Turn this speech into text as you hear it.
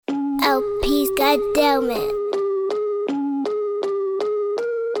Adelman.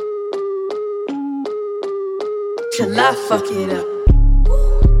 Till I fuck it up.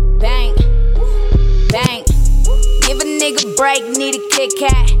 Bang, bang. Give a nigga break, need a Kit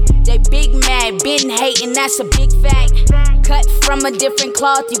Kat. They big mad, been hating, that's a big fact. Cut from a different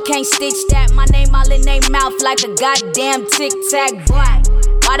cloth, you can't stitch that. My name all in they mouth like a goddamn tic-tac, boy.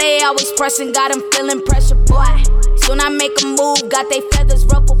 Why they always pressing, got them feeling pressure, boy. Soon I make a move, got they feathers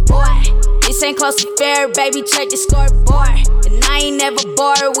ruffled, boy. This ain't close to fair, baby, check the scoreboard. And I ain't never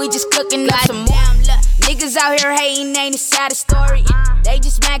bored, we just cooking up some more. Niggas out here hating ain't a sad story. They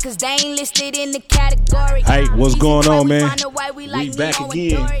just mad cause they ain't listed in the category. Hey, what's going on, man? We back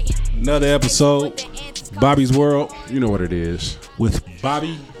again. Another episode, Bobby's World. You know what it is. With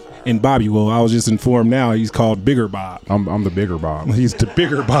Bobby and Bobby. Well, I was just informed now he's called Bigger Bob. I'm the bigger Bob. He's the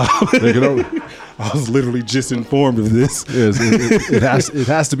Bigger Bob. I was literally just informed of this. Yes, it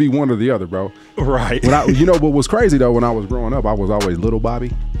has to be one or the other, bro. Right. You know what was crazy though? When I was growing up, I was always little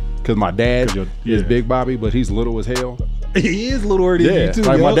Bobby. Because my dad is Big Bobby, but he's little as hell. He is little than you too.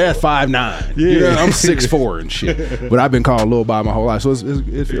 Like my dad's 5'9". Yeah, you know, I'm 6'4" and shit. But I've been called Lil Bobby my whole life, so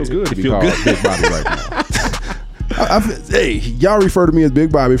it feels good to be called Big Bobby right now. Hey, y'all refer to me as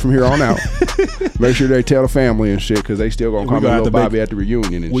Big Bobby from here on out. Make sure they tell the family and shit, because they still gonna call me Lil Bobby at the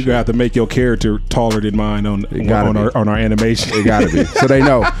reunion and we shit. gonna have to make your character taller than mine on our animation. It gotta be. So they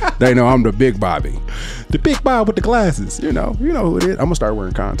know I'm the Big Bobby. The Big Bob with the glasses. You know who it is. I'm gonna start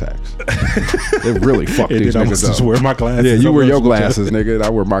wearing contacts. They really fuck these I'm niggas just up. wear my glasses. Yeah, you wear your glasses, nigga. And I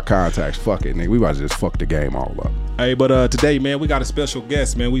wear my contacts. Fuck it, nigga. We about to just fuck the game all up. Hey, but today, man, we got a special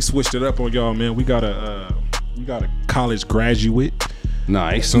guest, man. We switched it up on y'all, man. We got a college graduate.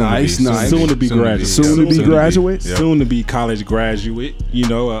 Nice. Soon to be graduate. Soon to be college graduate. You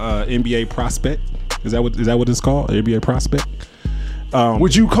know, NBA prospect. Is that what it's called? NBA prospect.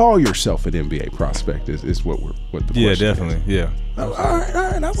 Would you call yourself an NBA prospect? Is what the question definitely. is. Yeah. All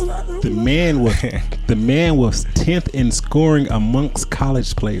right. The man was 10th in scoring amongst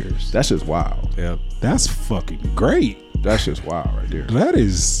college players. That's just wild. Yep. That's fucking great. That's just wild right there. That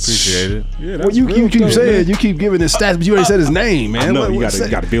is appreciate it. Yeah, well, you keep saying, you keep giving his stats, but you already said his name, man. No, you got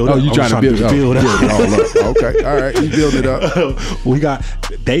to build it up. Oh, you trying to build it all up. Okay, all right, you build it up. We got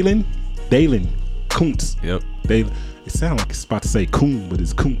Dalen Kuntz. Yep. It sounds like it's about to say Coon, but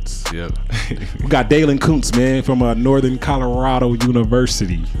it's Kuntz. Yep. We got Dalen Kuntz, man, from Northern Colorado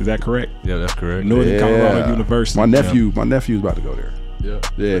University. Is that correct? Yeah, that's correct. Northern Colorado University. My nephew's about to go there. Yeah,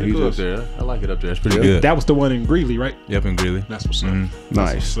 he's cool up there. I like it up there. It's pretty good. That was the one in Greeley, right? Yep, in Greeley. That's what's up. Mm-hmm.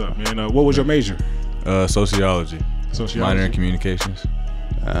 Nice. What's up, man? What was your major? Sociology. Minor in communications.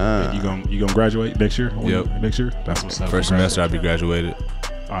 You gonna graduate next year? Yep. Next year? That's what's up. First semester I'll be graduated.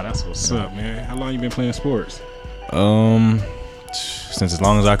 Oh, that's what's up, man. How long you been playing sports? Since as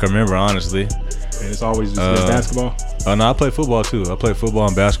long as I can remember, honestly. And it's always just basketball? No, I played football too. I played football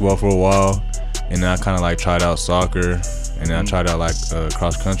and basketball for a while, and then I kind of like tried out soccer, and then I tried out like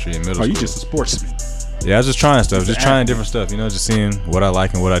cross country in middle school. Oh, you just a sportsman? Yeah, I was just trying stuff, trying different stuff, just seeing what I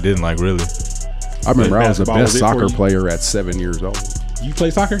like and what I didn't like, really. I remember I was the best soccer player at 7 years old. You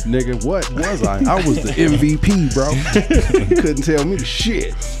play soccer? Nigga, what was I? I was the MVP, bro. You couldn't tell me the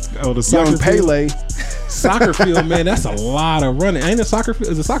shit. Oh, the soccer Young Pele. Soccer field, man, that's a lot of running. Ain't a soccer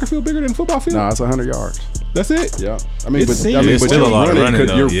field? Is a soccer field bigger than a football field? Nah, it's 100 yards. That's it? Yeah. It's still a lot of running,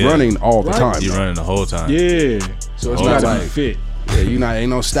 though. You're running all the time. You're running the whole time. Yeah. So it's not like fit. Yeah, ain't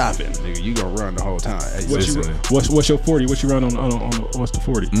no stopping, nigga. You gonna run the whole time. What's your 40? What you run on what's the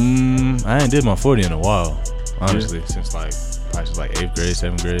 40? I ain't did my 40 in a while, honestly, since like 8th grade,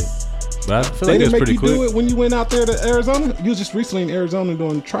 7th grade. But I feel like it's pretty quick. They didn't make you do it when you went out there to Arizona? You was just recently in Arizona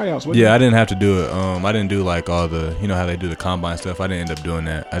doing tryouts. Yeah, I didn't have to do it. I didn't do like all the, how they do the combine stuff. I didn't end up doing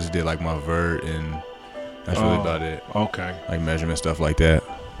that. I just did like my vert, and that's really about it. Okay. Like measurement stuff like that.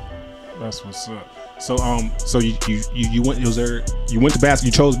 That's what's up. So you went to basketball.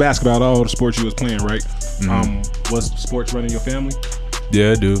 You chose basketball out of all the sports you was playing, right? Mm-hmm. Was sports running your family?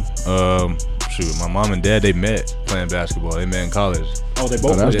 Yeah, I do. My mom and dad, they met playing basketball. They met in college. Oh, they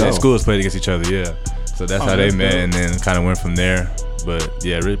both in schools played against each other. Yeah, so that's how they met, and then kind of went from there. But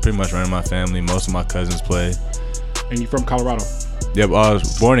yeah, pretty much running my family. Most of my cousins play. And you from Colorado? Yeah, I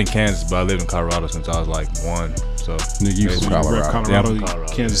was born in Kansas, but I lived in Colorado since I was like 1. So you from Colorado?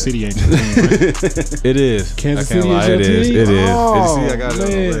 Kansas City ain't your team, right? It is. Kansas City is your team? It is. Oh, see, I got it on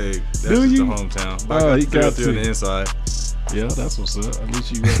the leg. That's do you? The hometown. But I got through the inside. Yeah, that's what's up. At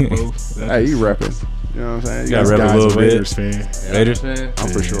least you rep both. Hey, you repping. You know what I'm saying? You got to rep a little bit. Raiders fan. Raiders fan? I'm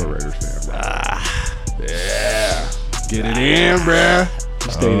for sure a Raiders fan, bro. Yeah. Get it in, bruh.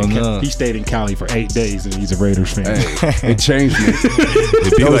 He stayed in Cali for 8 days, and he's a Raiders fan. Hey, it changed me.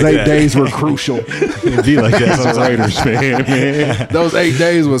 Those like 8 days were crucial. It'd be like that. He's a Raiders fan, man. Those 8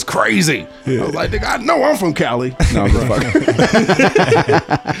 days was crazy. I was like, nigga, I know I'm from Cali. No, I'm just fucking.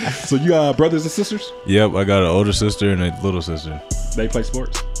 So you brothers and sisters? Yep, I got an older sister and a little sister. They play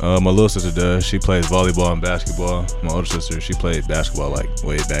sports? My little sister does. She plays volleyball and basketball. My older sister, she played basketball like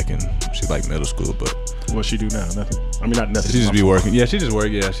way back in, she's like middle school, but. What she do now? Nothing. I mean, not nothing. She just be working. Yeah, she just work.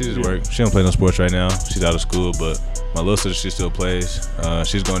 Yeah, she just work. She don't play no sports right now. She's out of school, but my little sister, she still plays.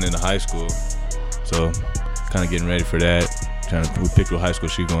 She's going into high school, so kind of getting ready for that. We picked what high school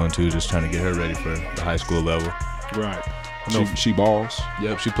she's going to, just trying to get her ready for the high school level. Right. She balls.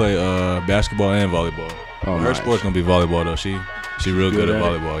 Yep, she play basketball and volleyball. Oh, her nice. sport's gonna be volleyball though. She real good at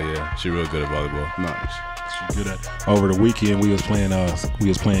volleyball. Yeah, she real good at volleyball. Nice. Good at. Over the weekend, we was playing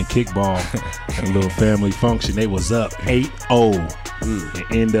kickball at a little family function. They was up 8-0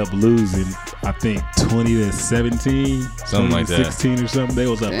 and end up losing, I think 20-17, something like that, 16 or something. They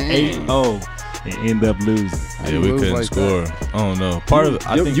was up 8-0 and end up losing. Yeah, we couldn't like score. That. I don't know. Part of it,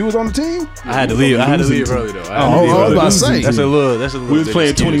 I think you was on the team. I had to leave. I had to leave early though. I was about to say that's a little. We was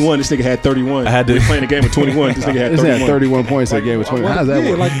playing 21. This nigga had 31. We was playing a game with 21. This nigga had 31. Had 31 points in a game with 21. How's that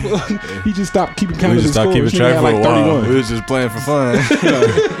work? Like he just stopped keeping count of his stopped keeping track for like a while. We was just playing for fun.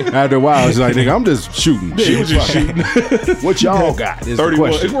 After a while, it's like, nigga, I'm just shooting. He was just shooting. What y'all got? Is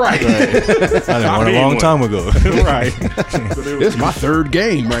 31. The question. Right. I done won a long time ago. Right. It's my third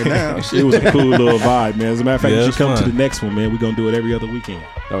game right now. It was a cool little vibe, man. As a matter of fact, you should come to the next one, man. We're going to do it every other weekend.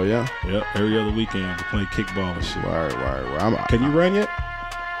 Oh, yeah? Yep, every other weekend. We're playing kickball and shit. Word. Can you run yet?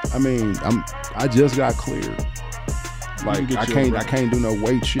 I mean, I just got cleared. Like, I can't do no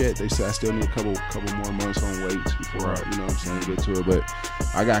weights yet. They said I still need a couple more months on weights before I, you know what I'm saying, get to it. But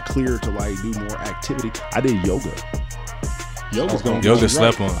I got cleared to, like, do more activity. I did yoga. Yoga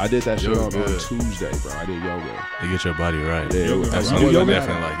slept on. I did that shit on Tuesday, bro. I did yoga. You get your body right. Yeah, that's something I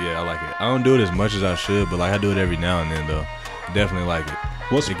definitely like. Yeah, I like it. I don't do it as much as I should, but like I do it every now and then though. Definitely like it.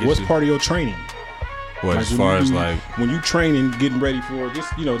 What's part of your training? What, as far as like when you training, getting ready for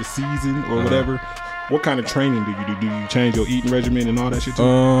just the season or whatever. What kind of training do you do? Do you change your eating regimen and all that shit too?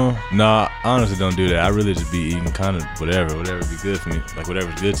 Nah, I honestly don't do that. I really just be eating kind of whatever be good for me, like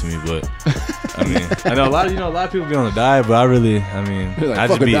whatever's good to me. But I mean, I know a lot of people be on a diet, but I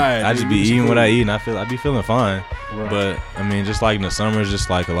just be eating what I eat, and I be feeling fine. Right. But I mean, just like in the summer, just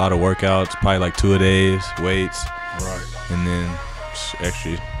like a lot of workouts, probably like 2 a days, weights, right, and then just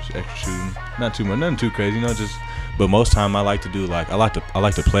extra shooting. Not too much, nothing too crazy, just. But most time I like to do I like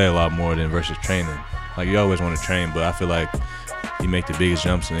to play a lot more than versus training. Like you always want to train, but I feel like you make the biggest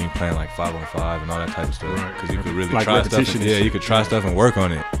jumps and then you're playing like 5-on-5 and all that type of stuff. Because you could really like try stuff. You could try stuff and work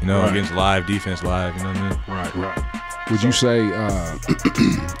on it. Against live defense, live. You know what I mean? Right. Would you say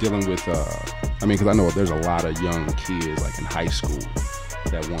dealing with? Because I know there's a lot of young kids like in high school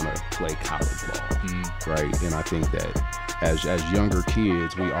that want to play college ball, right? And I think that as younger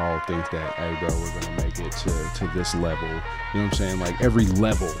kids, we all think that, hey, bro, we're gonna make it to this level. You know what I'm saying? Like every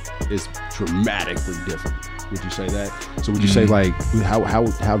level is dramatically different. Would you say that? So would you say like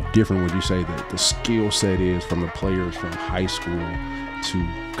how different would you say that the skill set is from the players from high school to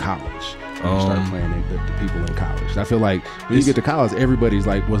college? When you start playing the people in college. I feel like when you get to college, everybody's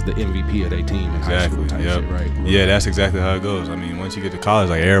like was the MVP of their team in high school type shit, right? Yeah, that's exactly how it goes. I mean, once you get to college,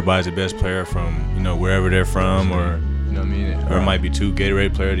 like everybody's the best player from wherever they're from, or you know what I mean, or it might be 2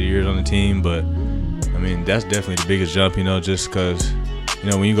 Gatorade Player of the Years on the team. But I mean, that's definitely the biggest jump, just because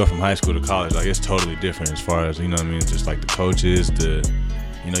when you go from high school to college, like it's totally different as far as what I mean, just like the coaches,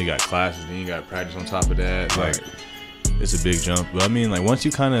 you got classes, then you got practice on top of that, like. It's a big jump, but I mean, like once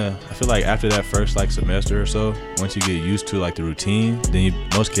you I feel like after that first like semester or so, once you get used to like the routine, then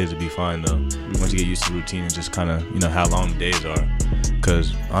most kids would be fine though. Once you get used to the routine and just kind of how long the days are,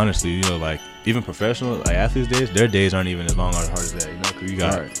 because honestly, like even professional like athletes their days aren't even as long or as hard as that,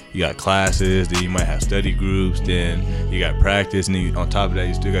 because you got classes, then you might have study groups, then you got practice, and then on top of that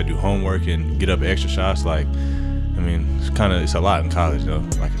you still got to do homework and get up extra shots. Like, I mean, it's a lot in college,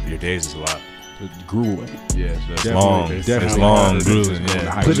 like your days is a lot. Grueling. Yeah, it's long. It's long, grueling.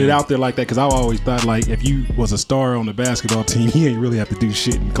 Yeah. Putting it out there like that, because I always thought like if you was a star on the basketball team, you ain't really have to do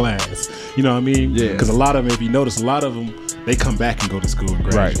shit in class. You know what I mean? Yeah. Because a lot of them, if you notice, a lot of them they come back and go to school and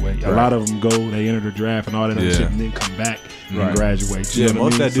graduate. A lot of them they enter the draft and all that other shit, and then come back and graduate. You know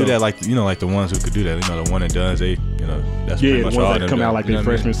most that do that, like like the ones who could do that. The one and dones, they that's pretty much the ones all that them come out like their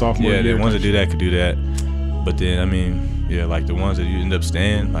freshman, sophomore year. Yeah, the ones that do that could do that. But then I mean. Yeah, like the ones that you end up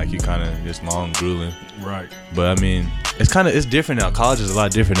staying, like you kind of just long, grueling. Right. But I mean, it's different now. College is a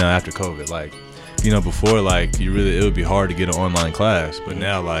lot different now after COVID. Like, you know, before, like, it would be hard to get an online class. But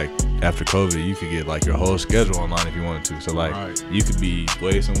now, like, after COVID, you could get, like, your whole schedule online if you wanted to. So, like, you could be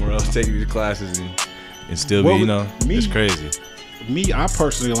way somewhere else taking these classes and still be, you know, it's crazy. Me, I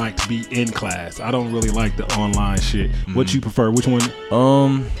personally like to be in class. I don't really like the online shit. What you prefer? Which one?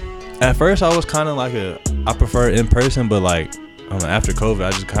 At first, I was kind of like I prefer in person, but like after COVID,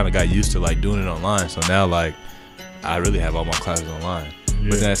 I just kind of got used to like doing it online. So now, like, I really have all my classes online. Yeah.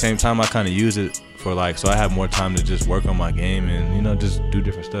 But then at the same time, I kind of use it for like, so I have more time to just work on my game and, you know, just do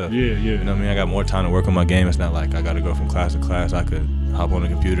different stuff. Yeah. You know what I mean? I got more time to work on my game. It's not like I got to go from class to class. I could hop on the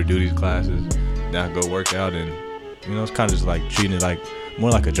computer, do these classes, then I go work out, and, you know, it's kind of just like treating it like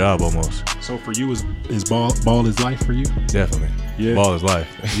more like a job almost. So for you, is ball is life for you? Definitely. Yeah. Ball is life.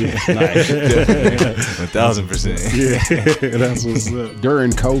 Yeah. Nice. 1,000%. Yeah. That's what's up.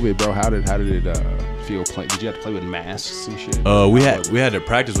 During COVID, bro, how did it feel? Did you have to play with masks and shit? We had to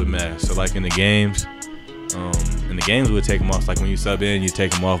practice with masks. So like in the games, we would take them off. Like when you sub in, you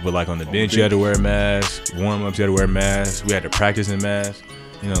take them off. But like on the bench, you had to wear a mask. Warm ups, you had to wear a mask. We had to practice in masks.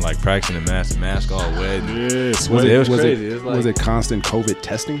 You know, like practicing in mask all wet. Yeah, it was crazy. Was it constant COVID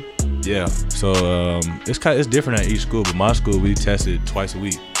testing? Yeah. So it's different at each school, but my school we tested twice a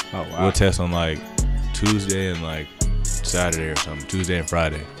week. Oh wow. We'll test on like Tuesday and like Saturday or something. Tuesday and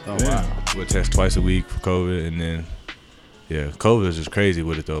Friday. Oh wow. We'll test twice a week for COVID, and then COVID was just crazy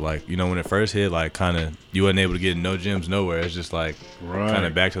with it though. Like, you know, when it first hit, like kind of you wasn't able to get no gyms nowhere. It's just like kind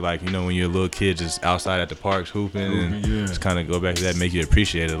of back to like, you know, when you're a little kid just outside at the parks hooping and just kind of go back to that, make you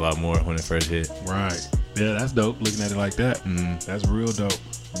appreciate it a lot more when it first hit. Right. Yeah, that's dope. Looking at it like that, that's real dope.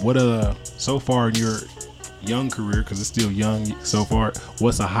 What so far in your young career, because it's still young so far,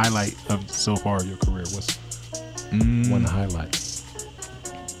 what's a highlight of so far in your career? What's one highlight?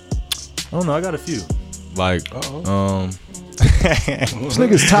 I don't know. I got a few. Like, this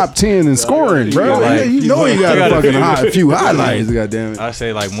nigga's top 10 in scoring, bro. Like, you know you got a few highlights. Goddamn it! I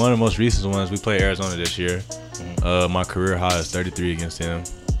say like one of the most recent ones. We played Arizona this year. My career high is 33 against them.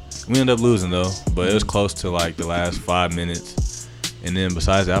 We ended up losing though, but it was close to like the last 5 minutes. And then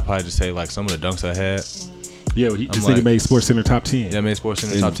besides that, I'd probably just say like some of the dunks I had. Yeah, this nigga made Sports Center top 10. Yeah, I made Sports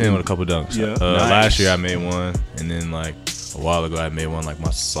Center top 10 with a couple dunks. Yeah, nice. Last year I made one, and then like a while ago I made one like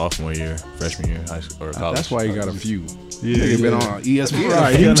my sophomore year, freshman year, high school or college. That's why you got a few. Yeah, nigga been on ESPN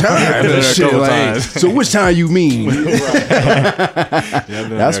right, a few times. Shit, like, so which time you mean?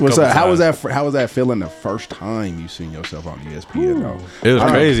 That's what's up. How was that feeling the first time you seen yourself on ESPN though? It was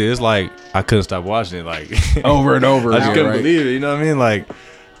crazy. It's like I couldn't stop watching it, like over and over. I just couldn't believe it. You know what I mean? Like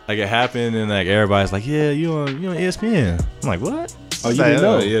it happened, and like everybody's like, "Yeah, you on ESPN." I'm like, "What?" Oh, you didn't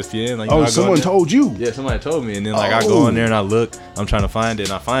know? ESPN. Like, someone told you? Yeah, somebody told me, and then like I go in there and I look, I'm trying to find it,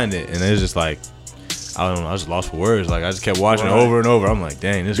 and I find it, and it's just like, I don't know, I was just lost for words. Like I just kept watching it over and over. I'm like,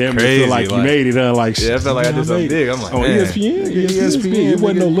 dang, this is crazy. Feel like you made it, like yeah, I felt like I did something big. I'm like, on ESPN. It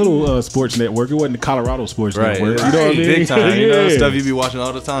wasn't no little sports network. It wasn't the Colorado Sports Network. You know what I mean? Big time. You know, stuff you be watching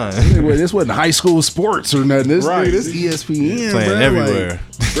all the time. This wasn't high school sports or nothing. This ESPN playing everywhere.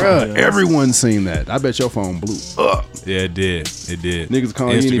 Bro, everyone's seen that. I bet your phone blew up. Yeah, it did. Niggas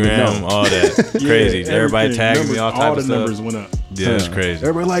calling Instagram, all that. Crazy. Everybody tagging me, all type of stuff. All the numbers went up. Yeah, it's crazy.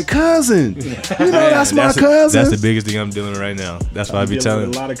 Everybody like, cousin. You know that's my cousin. That's the biggest thing I'm dealing with right now. That's why I be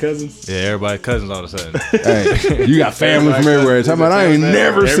telling. A lot of cousins. Yeah, everybody cousins all of a sudden. Hey, you got family from everywhere. Talking about I ain't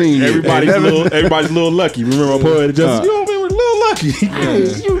never seen you. Everybody's a little lucky. Remember my poet just you remember Little Lucky.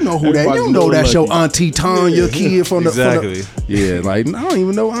 Hey, you know who that? You know that's your Auntie Tanya kid from the exactly. Yeah, like I don't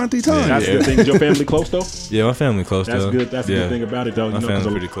even know Auntie Tanya. That's the good thing. Is your family close though? Yeah, my family close. That's though. good. That's the good thing about it though. My family's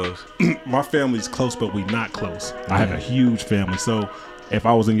pretty close. My family's close, but we not close. I have a huge family, so if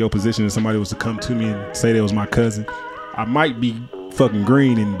I was in your position and somebody was to come to me and say they was my cousin, I might be fucking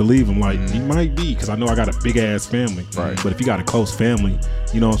green and believe him. Like he might be, because I know I got a big ass family. Right. But if you got a close family,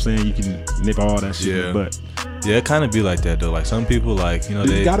 you know what I'm saying, you can nip all that shit. Yeah. But yeah, it kind of be like that though. Like some people, like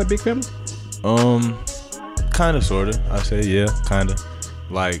they got a big family. Kind of, sort of. I say yeah, kind of.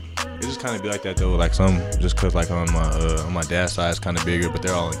 Like it just kind of be like that though. Like some just cause like on my dad's side it's kind of bigger, but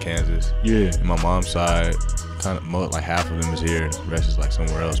they're all in Kansas. Yeah. And my mom's side, kind of like half of them is here, and the rest is like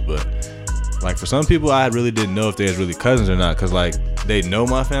somewhere else. But like for some people, I really didn't know if they was really cousins or not, cause like they know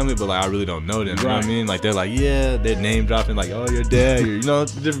my family, but like I really don't know them. You know what I mean? Like they're like, yeah, they're name dropping, like, oh, your dad, you know,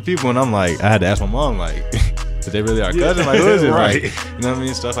 different people, and I'm like, I had to ask my mom, like, but they really are cousins? Like, who is it? Right. Like, you know what I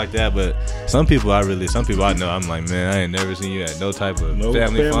mean? Stuff like that. But some people I know, I'm like, man, I ain't never seen you at no type of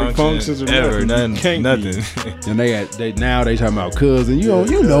family functions or ever, nothing. And they now talking about cousin.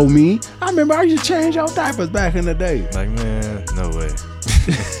 You know me. I remember I used to change your diapers back in the day. Like, man, no way.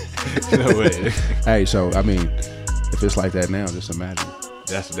 No way. Hey, so I mean, if it's like that now, just imagine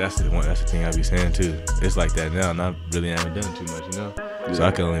That's the thing I be saying too. It's like that now, and I really haven't done too much, you know. Yeah. So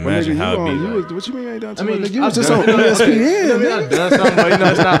I can only imagine how it be. Like, what you mean you ain't done too much? Like, you was just on ESPN. I've done something, but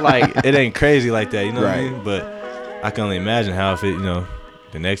it's not like it ain't crazy like that, you know what I mean? But I can only imagine how if it,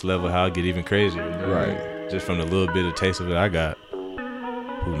 the next level, how it get even crazier, you know? Right. Just from the little bit of taste of it I got.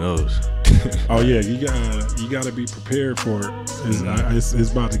 Who knows? Oh yeah, you gotta be prepared for it.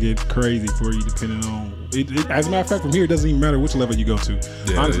 It's about to get crazy for you, depending on. As a matter of fact, from here, it doesn't even matter which level you go to.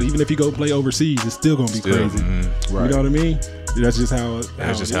 Yeah, honestly, even if you go play overseas, it's still gonna be crazy. Mm-hmm. Right. You know what I mean? That's just how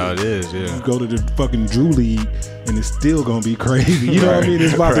it is. Yeah. You go to the fucking Drew League, and it's still gonna be crazy. You know what I mean?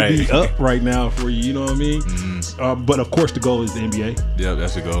 It's about to be up right now for you. You know what I mean? Mm-hmm. But of course, the goal is the NBA. Yeah,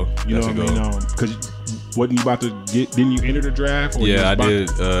 that's the goal. You know what I mean? Because. Wasn't you about to get? Didn't you enter the draft? Or yeah, I did.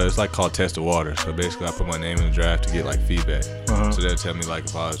 It's like called Test the Water. So basically, I put my name in the draft to get like feedback. So they'll tell me like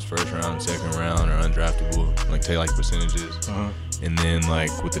if I was first round, second round, or undraftable. Like tell you like percentages. And then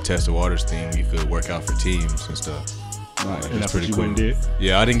like with the Test the Waters thing, you could work out for teams and stuff. Nice. And that's pretty what you did?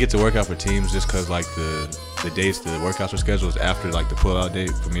 Yeah, I didn't get to work out for teams just because like the dates the workouts were scheduled was after like the pull-out date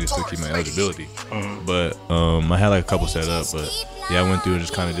for me to still keep my eligibility. But I had like a couple set up, but yeah, I went through and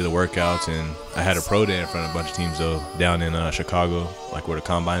just kind of did the workouts, and I had a pro day in front of a bunch of teams though down in Chicago, like where the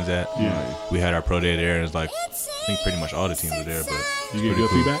combine's at. Yeah, we had our pro day there, and it's like I think pretty much all the teams were there. But you get good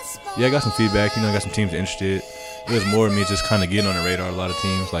feedback? Yeah, I got some feedback. I got some teams interested. It was more of me just kind of getting on the radar. A lot of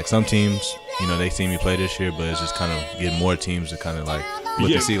teams, like some teams, they see me play this year, but it's just kind of getting more teams to kind of like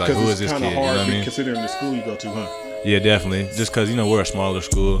look to see like who is this kid. You know what I mean? Considering the school you go to, huh? Yeah, definitely. Just because we're a smaller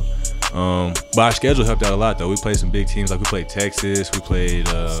school. But our schedule helped out a lot though. We played some big teams, like we played Texas, we played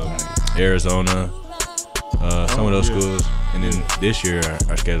Arizona, some of those schools, and then this year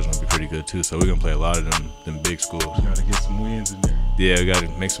our schedule's gonna be pretty good too. So we're gonna play a lot of them big schools. You gotta get some wins in there. Yeah, we gotta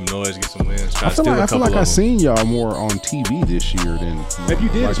make some noise, get some wins. I feel like I seen y'all more on TV this year than. Maybe you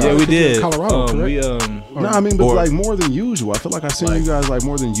did. Like, yeah, we did. Colorado, correct? No, I mean, but like more than usual. I feel like I seen you guys like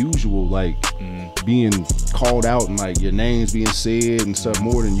more than usual, like being called out and like your names being said and stuff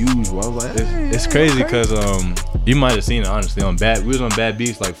more than usual. I was like, it's crazy because you might have seen it honestly on Bad. We was on Bad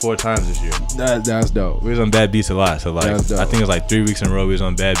Beats like 4 times this year. That's dope. We was on Bad Beats a lot. So like I think it was like 3 weeks in a row we was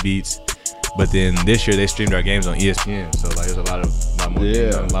on Bad Beats. But then this year they streamed our games on ESPN, so like there's a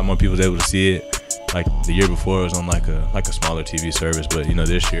lot more people was able to see it. Like the year before it was on like a smaller TV service, but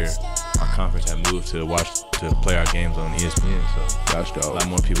this year our conference had moved to play our games on ESPN, so that's dope. A lot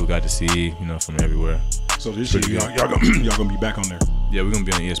more people got to see from everywhere. So this year y'all gonna be back on there? Yeah, we're gonna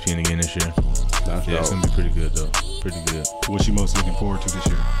be on ESPN again this year. That's dope. It's gonna be pretty good though. Pretty good. What you most looking forward to this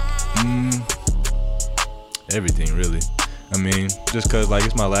year? Everything really. I mean, just cause like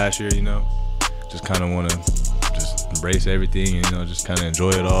it's my last year, just kind of want to just embrace everything and just kind of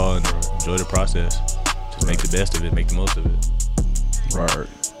enjoy it all and enjoy the process. Just make the best of it, make the most of it. Right.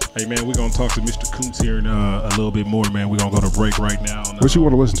 Hey man, we're gonna talk to Mr. Koontz here in a little bit more, man. We're gonna go to break right now. What you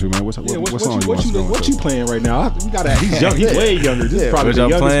want to listen to, man? What song what you playing right now? He's young. He's way younger. This is probably the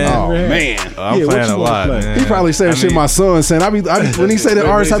youngest playing. Oh man, I'm playing a lot. Man. He probably saying shit my son saying. When he say the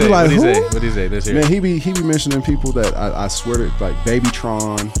artist, I be like, who? What he say? Let's hear. Man, he be mentioning people that I swear to like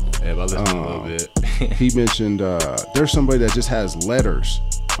Babytron. Yeah, but I listened a little bit. He mentioned there's somebody that just has letters.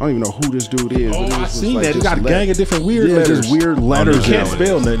 I don't even know who this dude is. Oh, I seen that. He got a gang of different weird letters. Just weird letters. You can't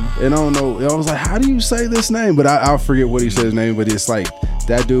spell nothing. And I don't know. I was like, how do you say this name? But I'll forget what he said his name. But it's like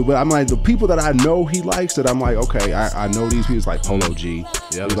that dude. But I'm like, the people that I know he likes that I'm like, okay, I know these people. It's like Polo G.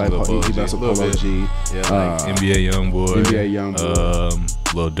 Yeah, he like Polo G. Yeah, like NBA Youngboy.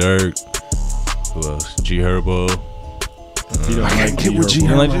 Lil Durk. Who else? G Herbo. I can't get with G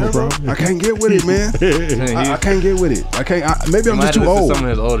Herbo, bro. I can't get with it, man. I can't get with it. I can't. Maybe I'm just too old. Some of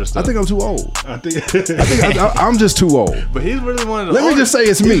his older stuff. I think I'm too old. I think I'm just too old. But he's really one of the. Let me just say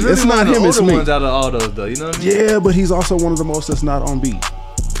it's me. It's not him. It's me. Ones out of all those, though. You know what I mean? Yeah, but he's also one of the most that's not on beat.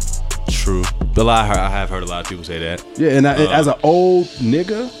 True. But I have heard a lot of people say that. Yeah, and as an old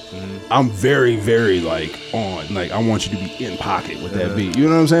nigga, I'm very, very like on. Like I want you to be in pocket with that beat. You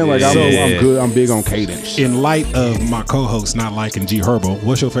know what I'm saying? Like I'm good. I'm big on cadence. In light of my co-host not liking G Herbo,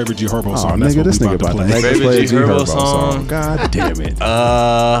 what's your favorite G Herbo song? That's nigga, this nigga about to make favorite G Herbo song. God damn it.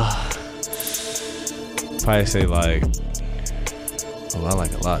 Probably say like. Oh, I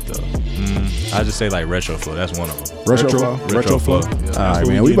like a lot though. I just say like Retro Flow. That's one of them. Retro Flow. Yeah. All right,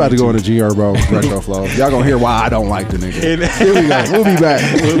 man. We about to go into G Herbo Retro Flow. Y'all gonna hear why I don't like the nigga. Here we go. We'll be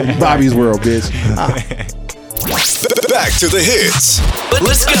back. Bobby's World, bitch. Back to the hits.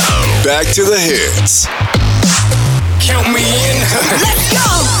 Let's go. Back to the hits. Count me in. Let's go.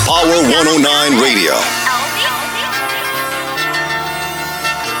 Power 109 Radio.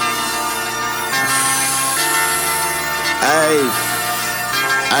 Hey.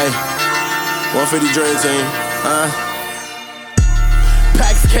 Ayy, 150 Dream Team.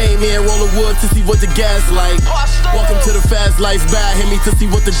 Packs came in, rolling wood to see what the gas like. Welcome to the fast life, bad hit me to see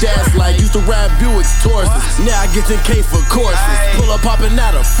what the dash like. Used to ride Buicks, Tauruses, now I get 10K for courses. Pull up popping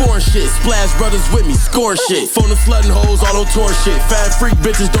out of foreign shit, Splash Brothers with me, score shit. Phone and slutting hoes, all on tour shit. Fat freak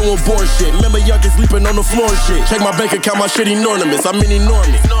bitches don't want bore shit. Remember youngins sleeping on the floor and shit. Check my bank account, my shit enormous, I'm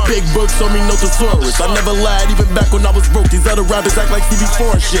enormous. Big books on me, no thesaurus. I never lied, even back when I was broke. These other rappers act like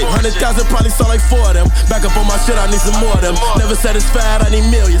CB4 and shit. 100,000 probably saw like 4 of them. Back up on my shit, I need some more of them. Never satisfied, I need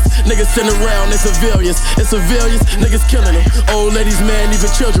millions. Niggas sitting around, they civilians. And civilians, niggas killing them. Old ladies, man, even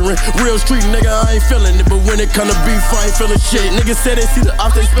children. Real street nigga, I ain't feeling it. But when it come to beef, I ain't feeling shit. Niggas say they see the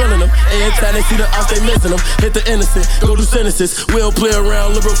ops, they spilling them. Every time they see the ops, they missing them. Hit the innocent, go do sentences. We'll play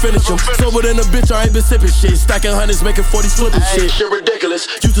around, liberal finish them. Sober than a bitch, I ain't been sipping shit. Stacking hundreds, making 40s flipping shit. Shit ridiculous.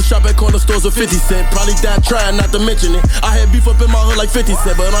 Used to shop at corner stores with 50 cent. Probably died trying not to mention it. I had beef up in my hood like 50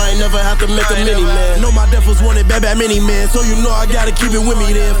 cent, but I ain't never have to make a mini man. Know my death was wanted bad mini man, so you know I gotta keep it with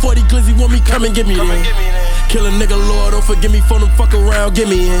me then. 40 glizzy want me, come and get me then. Kill a nigga, Lord, don't forgive me for them fuck around, get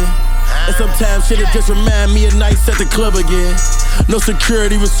me in. And sometimes shit it just remind me of nights at the club again. No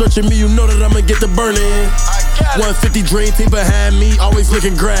security was searching me, you know that I'ma get the burner in. 150 Dream Team behind me, always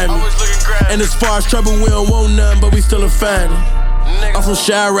looking grimy. And as far as trouble, we don't want none, but we still a fan. I'm from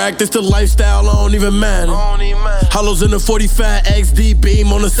Chirac, this the lifestyle, I don't even matter. Hollows in the 45 XD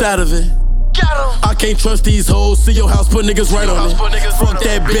beam on the side of it. I can't trust these hoes, see your house, put niggas right on it. Fuck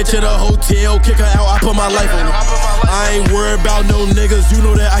that bitch at a hotel, kick her out, I put my life on it. I ain't worried about no niggas, you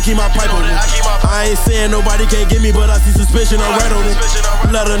know that I keep my pipe on it. I ain't saying nobody can't get me, but I see suspicion, I'm right on it.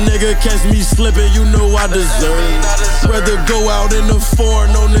 Let a nigga catch me slipping, you know I deserve. Rather go out in the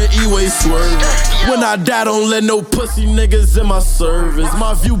foreign on the E-way swerve. When I die, don't let no pussy niggas in my service.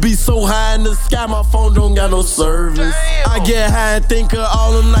 My view be so high in the sky, my phone don't got no service. I get high and think of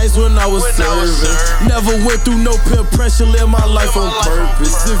all them nights when I was serving. Never went through no peer pressure, live my life on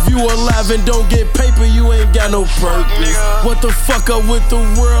purpose. If you alive and don't get paper, you ain't got no purpose. What the fuck up with the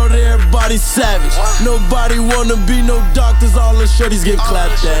world, everybody savage. Nobody wanna be no doctors, all the shorties get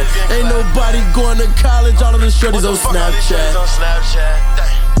clapped at. Ain't nobody going to college, all of the shorties on Snapchat.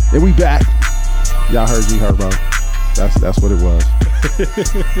 And we back. Y'all heard G Herbo. That's what it was.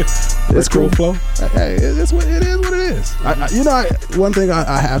 It's cool flow. Hey, it's what it is. What it is. One thing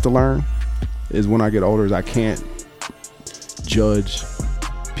I have to learn is when I get older is I can't judge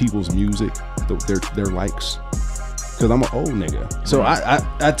people's music, their likes, because I'm an old nigga. So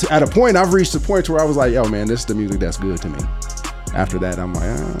at a point I've reached a point where I was like, yo man, this is the music that's good to me. After that I'm like,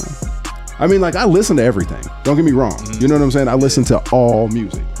 I mean, like, I listen to everything. Don't get me wrong. You know what I'm saying? I listen to all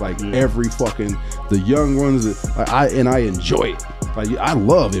music, like every fucking the young ones. I enjoy it. Like, I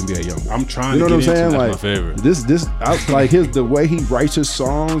love NBA Youngboy. I'm trying. You know to what I'm saying? That's like my favorite. The way he writes his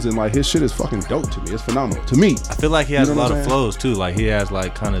songs and like his shit is fucking dope to me. It's phenomenal to me. I feel like he has You know a lot what of I'm flows too. Like he has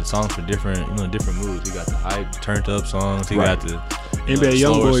like kind of songs for different moods. He got the hype, turned up songs. He got the NBA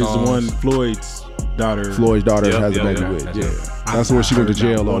Youngboy is the one Floyd's daughter has a baby with. That's when she went to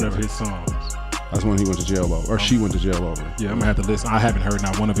jail over. One of his songs. That's when he went to jail over, or she went to jail over. Yeah, I'm gonna have to listen. I haven't heard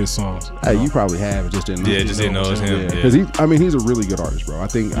not one of his songs. Hey, you probably have, just didn't know. Yeah, just didn't know it's him. Because he's a really good artist, bro. I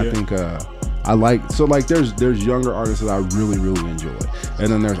think I like, so like there's younger artists that I really, really enjoy, and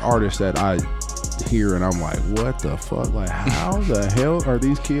then there's artists that I hear and I'm like, what the fuck? Like, how the hell are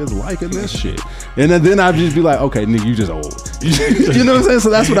these kids liking this shit? And then I'd just be like, okay, nigga, you just old. You know what I'm saying? So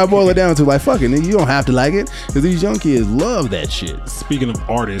that's what I boil it down to. Like, fuck it, nigga, you don't have to like it, because these young kids love that shit. Speaking of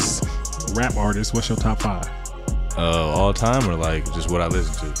artists, rap artists, what's your top 5? All time, or like just what I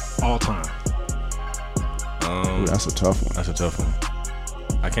listen to? All time. Ooh, that's a tough one. That's a tough one.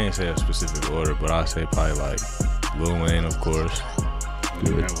 I can't say a specific order, but I'll say probably like Lil Wayne, of course.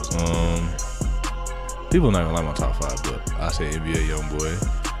 People not gonna like my top 5, but I say NBA Youngboy.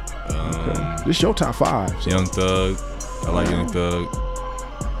 Okay. This your top 5. So. Young Thug. I like Young Thug.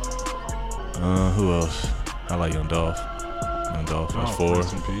 Who else? I like Young Dolph. That's 4.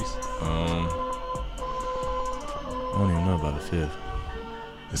 Rest in peace. I don't even know about the 5th.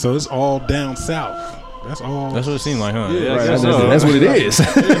 So it's all down south. That's all. That's what it seemed like, huh? Yeah, right. That's what it is.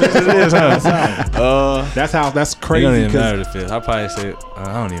 That's crazy. It don't even matter the 5th. I probably say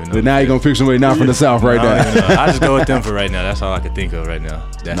I don't even know. But now you're gonna pick somebody not from the south right now. I just go with them for right now. That's all I can think of right now.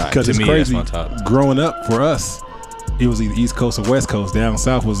 Because it's crazy. That's my top. Growing up for us, it was either East Coast or West Coast. Down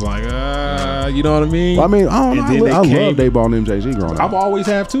south was like, you know what I mean? Well, I mean, I love Dayball and MJG growing up. I've always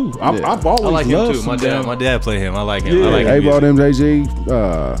have too. I've always I like loved him too. My dad played him. I like him. Yeah, Dayball and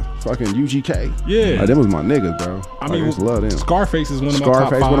MJG. fucking UGK. Yeah. Like, them was my niggas, bro. I mean, I used to love them. Scarface is one of my top 5.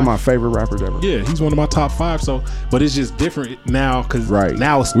 Scarface, one of my favorite rappers ever. Yeah, he's one of my top 5. So, but it's just different now because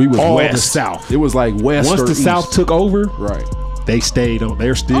now it's we was all west. the South. It was like west. Once or the east. South took over, right? They stayed on.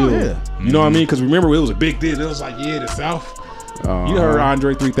 They're still. Oh, yeah. You know what I mean? Because remember, it was a big deal. It was like, yeah, the South. You heard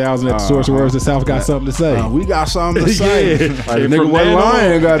Andre 3000 at the Source Awards. The South got something to say. We got something to say. Yeah. Like, nigga wasn't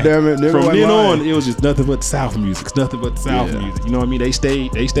lying, goddammit. Nigga From wasn't then lying. on, it was just nothing but South music. It's nothing but South music. You know what I mean? They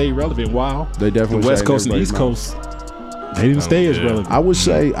stayed relevant. While they definitely the West stayed Coast and the East Coast, they didn't stay as relevant. I would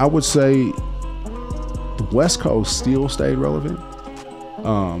say the West Coast still stayed relevant.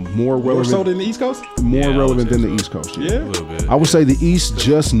 More relevant. More so than the East Coast? More relevant than the East Coast. Yeah. A little bit. I would say the East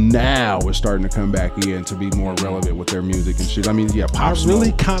just now is starting to come back in to be more relevant with their music and shit. I mean, yeah, Pop Smoke. I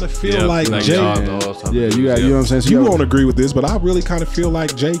really kind of feel like Jay. You got, you know what I'm saying? So you won't agree with this, but I really kind of feel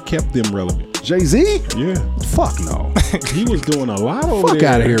like Jay kept them relevant. Jay-Z? Yeah. Fuck no. He was doing a lot over Fuck there.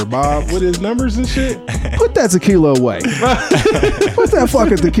 out of here, Bob. With his numbers and shit. Put that tequila away. Put that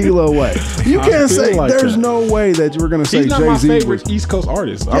fucking tequila away. You can't say, like there's that. no way that you were going to say He's not Jay-Z my favorite was, East Coast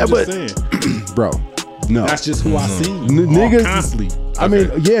artist. Yeah, I'm just but- saying. bro, no. That's just who I seen. Niggas, constantly. I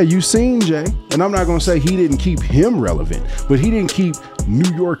mean, yeah, you seen Jay, and I'm not gonna say he didn't keep him relevant, but he didn't keep New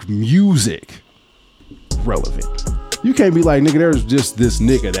York music relevant. You can't be like, nigga, there's just this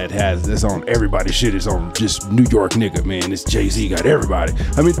nigga that's on everybody's shit. It's on just New York nigga, man. It's Jay-Z got everybody.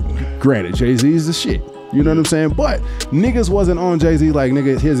 I mean, granted, Jay-Z is the shit. You know what I'm saying? But niggas wasn't on Jay-Z like,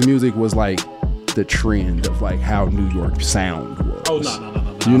 nigga, his music was like the trend of like how New York sound was. Oh,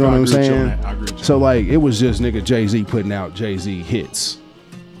 no. You know what I'm I agree with you on saying? that. I agree with you. So like it was just nigga Jay-Z putting out Jay-Z hits.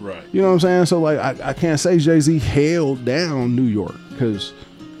 Right. You know what I'm saying? So like I can't say Jay-Z held down New York because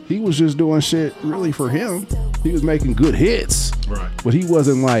he was just doing shit really for him. He was making good hits. Right. But he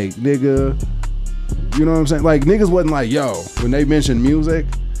wasn't like, nigga, you know what I'm saying? Like niggas wasn't like, yo, when they mentioned music,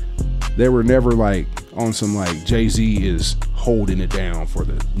 they were never like on some like Jay-Z is holding it down for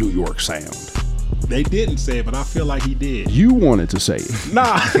the New York sound. They didn't say it, but I feel like he did. You wanted to say it.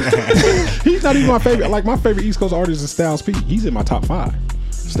 Nah. He's not even my favorite. Like, my favorite East Coast artist is Styles P. He's in my top 5.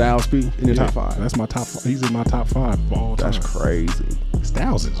 Styles P in your top 5. That's my top 5. He's in my top 5 of all time. That's crazy.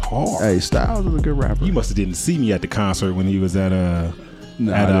 Styles is hard. Hey, Styles is a good rapper. You must have didn't see me at the concert when he was at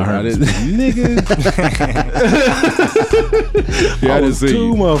No, I didn't. Nigga. Yeah, I didn't was see too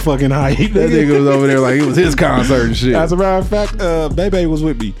you. motherfucking hype. That nigga was over there like it was his concert and shit. As a matter of fact, Bebe was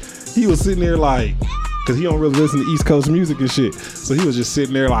with me. He was sitting there like, cause he don't really listen to East Coast music and shit. So he was just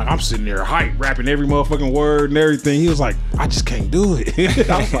sitting there like, I'm sitting there hype, rapping every motherfucking word and everything. He was like, I just can't do it.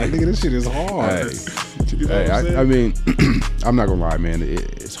 I was like, nigga, this shit is hard. You know what I'm saying? I mean, I'm not gonna lie, man.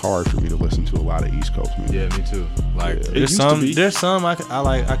 It's hard for me to listen to a lot of East Coast music. Yeah, me too. Like used there's to be. some I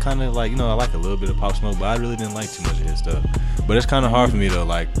like. I kind of like, you know, I like a little bit of Pop Smoke, but I really didn't like too much of his stuff. But it's kind of hard for me to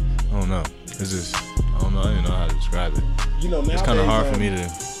like. I don't know. It's just I don't even know how to describe it. You know, It's kind of hard for me to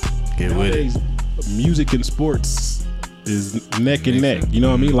get with it. nowadays, music and sports is neck and neck. You know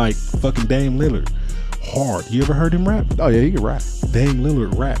what I mean? Like fucking Dame Lillard. Hard. You ever heard him rap? Oh yeah, he can rap. Dame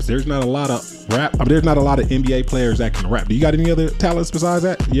Lillard raps. There's not a lot of rap. I mean, there's not a lot of NBA players that can rap. Do you got any other talents besides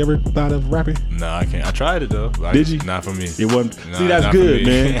that? You ever thought of rapping? No, I can't. I tried it though. Like, Did you? Not for me. It wasn't. Nah, See, that's not for good, me.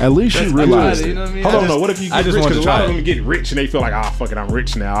 man. At least you realized You it. know what I mean? Hold on, no. What if you I get just rich? wanted Because to a lot try of it. them get rich and they feel like, fuck it, I'm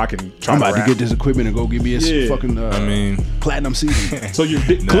rich now. I can try I'm to about rap. to get this equipment and go give me a Yeah. fucking I mean, platinum CD. So you're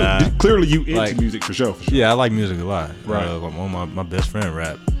Nah. clearly you into Like- music for sure. yeah, I like music a lot. Right. Like one of my best friend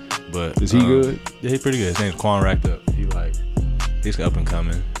rap. But Is he good? Yeah, he's pretty good. His name's Quan Racked Up. He's up and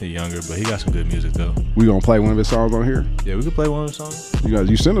coming. He's younger, but he got some good music though. We gonna play one of his songs on here. Yeah, we could play one of the songs.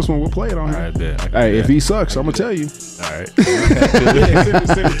 You send us one, we'll play it on All here. right, bet. I can Hey, do if that. he sucks, I I'm can gonna do tell you. that. All right. Yeah,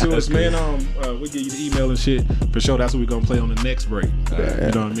 send it to us, man. We'll give you the email and shit for sure. That's what we're gonna play on the next break. You know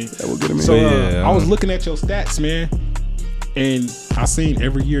what I mean? That will get him in. So Yeah, I was looking at your stats, man, and I seen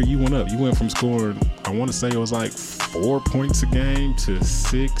every year you went up. You went from scoring, I want to say it was like 4 points a game to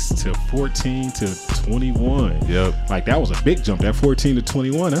 6 to 14 to 21. Yep. Like that was a big jump. That 14 to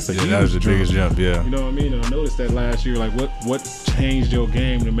 21. That's a Yeah, huge that was the biggest jump. Yeah. You know what I mean? And I noticed that last year. Like what changed your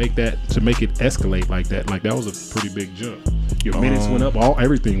game to make it escalate like that? Like that was a pretty big jump. Your minutes went up.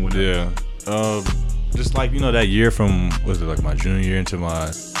 Everything went up. Yeah. Just like, you know, that year from, was it like my junior year into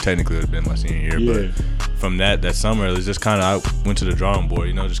technically it would have been my senior year, Yeah. but from that summer, it was just kind of, I went to the drawing board,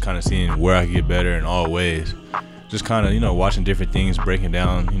 you know, just kind of seeing where I could get better in all ways. Just kind of, you know, watching different things, breaking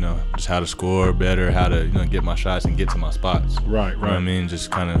down, you know, just how to score better, how to, you know, get my shots and get to my spots. Right, You know what I mean?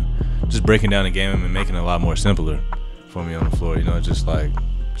 Just kind of, just breaking down the game and making it a lot more simpler for me on the floor, you know, just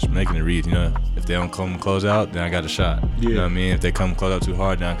just making it read. You know, if they don't come close out, then I got a shot. Yeah. You know what I mean? If they come close out too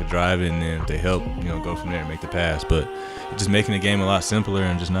hard, then I could drive it, and then if they help, you know, go from there and make the pass. But just making the game a lot simpler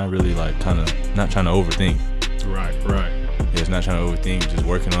and just not really like not trying to overthink. Right. Yeah, it's not trying to overthink. Just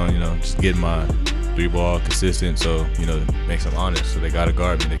working on, you know, just getting my 3-ball consistent. So, you know, it makes them honest. So they got to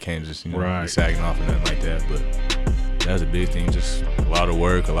guard me. They can't just, you know, be sagging off or nothing like that. But that's a big thing. Just a lot of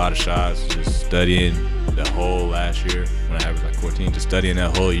work, a lot of shots, just studying the whole last year when I averaged like 14. Just studying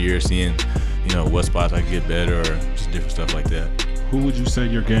that whole year, seeing, you know, what spots I could get better or just different stuff like that. Who would you say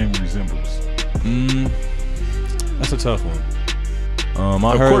your game resembles? That's a tough one. Of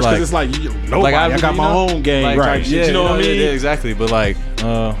course, because it's like nobody. I got my own game, like, right? Yeah, you know what I mean? Yeah, exactly. But like,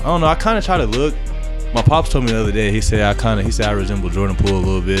 I don't know. I kind of try to look. My pops told me the other day. He said I resemble Jordan Poole a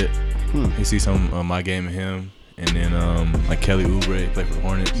little bit. He sees some of my game in him, and then like Kelly Oubre, played for the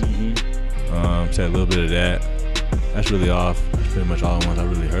Hornets. Said a little bit of that. That's really off. That's pretty much all the ones I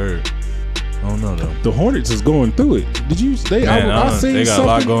really heard. I don't know though. The Hornets is going through it. Did you? I seen they got something. a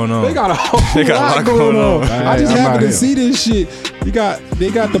lot going on. They got a whole lot going on. I just happened to see this shit. They got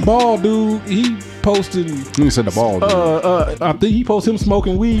the ball dude. He posted. You said the ball dude. I think he posted him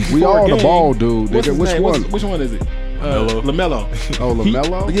smoking weed. We all the ball dude. Which one? Which one is it? LaMelo. Oh,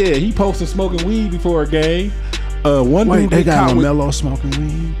 LaMelo. Yeah, he posted smoking weed before a game. One Wait, dude they got LaMelo with smoking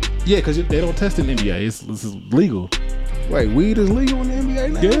weed. Yeah, because they don't test in the NBA. It's legal. Wait, weed is legal in the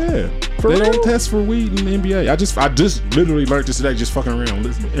NBA now? Yeah. They don't test for weed in the NBA. I just literally learned this today, just fucking around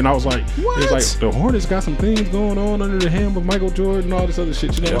listening. And I was like, what? It's like the Hornets got some things going on under the helm of Michael Jordan and all this other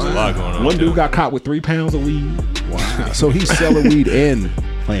shit. You know, there's a lot going on. One dude got caught with 3 pounds of weed. Wow. So he's selling weed and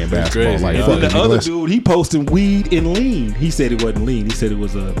playing basketball. Crazy. Like, Yeah. And then the other dude, he posted weed and lean. He said it wasn't lean. He said it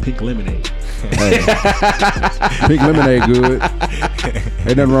was a pink lemonade. Hey. Pink lemonade good.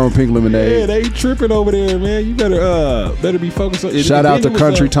 Ain't nothing wrong with pink lemonade. Yeah, they tripping over there, man. You better be focused on it. Shout out to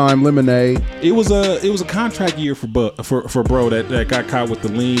Country Time Lemonade. It was a contract year for bro that got caught with the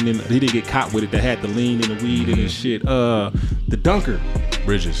lean, and he didn't get caught with it. That had the lean and the weed and the shit. The dunker,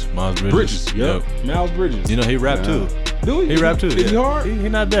 Miles Bridges. Yep. Miles Bridges. You know he rapped too. Do he rapped too. Is he hard? He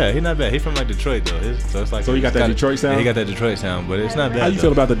not bad. He from like Detroit though. So it's like he got that Detroit sound. Yeah, he got that Detroit sound, but it's not bad. How you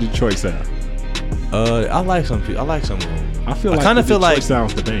feel about the Detroit sound? I like some people. I like some of them. I kind of feel like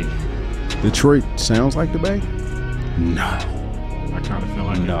sounds the Bay. Detroit sounds like the Bay? No. I kind of feel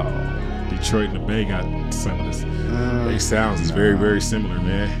like Detroit and the Bay got some of this. They sounds is very, very similar,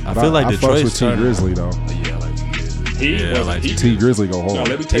 man. I feel like Detroit's with T Grizzly though. Yeah, I like T Grizzly. I like T Grizzly go hard. No,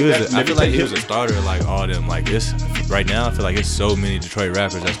 let me take that. I feel like he was a starter like all them. Like this right now, I feel like it's so many Detroit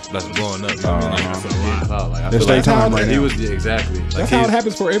rappers that's blowing up. You know what I mean? Like, It's their time right now. He was exactly. Like, that's how it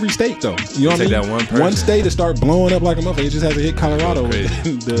happens for every state, though. You know what I mean? That one person. One state to start blowing up like a motherfucker. It just has to hit Colorado.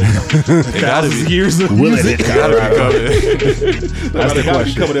 It gotta be years of Will it hit Colorado? That's the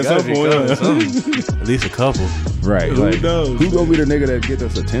question. Coming at some point. At least a couple. Right. Who like, knows? Who gonna be the nigga that gets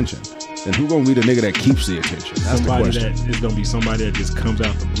us attention? And who gonna be the nigga that keeps the attention? That's somebody the question. that is gonna be somebody that just comes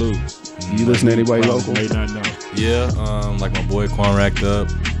out the blue. You listen to anybody local? May not know. Yeah, like my boy Quan Racked Up,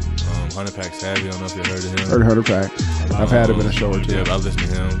 100 Pack Savvy. I don't know if you heard of him. Heard 100 Pack. I've had him in a show or two. Yeah, I listened to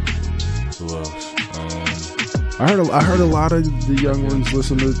him. Who else? I heard a lot of the young ones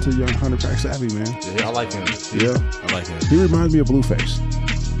listen to young 100 Pack Savvy, man. Yeah, I like him. Yeah, I like him. He reminds me of Blueface.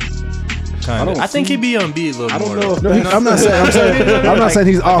 I think he'd be on beat a little more. I don't know. No, I'm not saying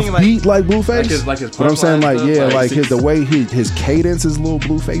he's off beat like Blueface. Like his but I'm saying like stuff, the way his cadence is a little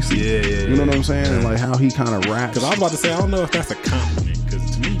Blueface. Yeah. You know what I'm saying? And like how he kind of raps. Because I was about to say I don't know if that's a compliment.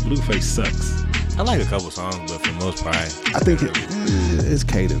 Because to me, Blueface sucks. I like a couple songs, but for the most part, I think his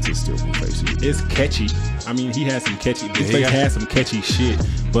cadence is still Blueface. It's catchy. I mean, he has some catchy. Blueface has some catchy shit.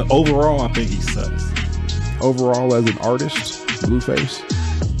 But overall, I think he sucks. Overall, as an artist, Blueface.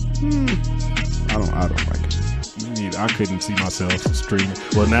 I don't like it. Me neither. I couldn't see myself streaming.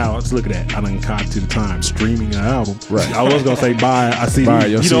 Well, now let's look at that. I done caught to the time streaming an album. Right. I was gonna say buy a CD. Buy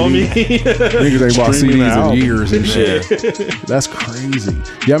your you know CD. what I mean? Niggas ain't bought Streaming an CDs in album. years and shit. That's crazy.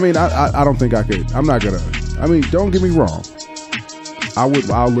 Yeah, I mean, I don't think I could. I'm not gonna. I mean, don't get me wrong. I'll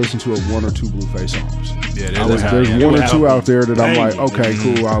listen to one or two Blueface songs. yeah, There's one or two out there that I'm like, okay,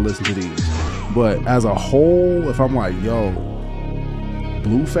 cool, I'll listen to these. But as a whole, if I'm like, yo,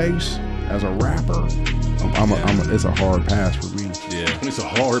 Blueface as a rapper, it's a hard pass for me. Yeah, It's a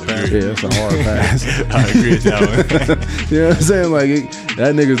hard pass. Yeah, it's a hard pass. I agree with that one. You know what I'm saying? Like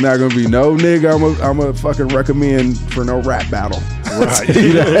that nigga's not gonna be no nigga. I'm a fucking recommend for no rap battle. Right.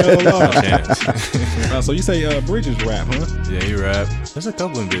 No chance. So you say Bridges rap, huh? Yeah, he rap. There's a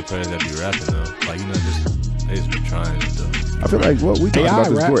couple of big players that be rapping though. Like they just be trying and stuff. I feel like what we talked about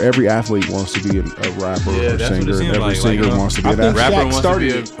this before. Every athlete wants to be a rapper or singer. And every singer wants to be an athlete. Rapper wants to be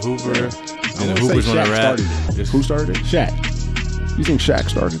a Hooper. And the Hoopers want to rap. Who started it? Shaq. You think Shaq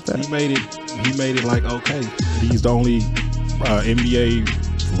started that? He made it like, okay, he's the only NBA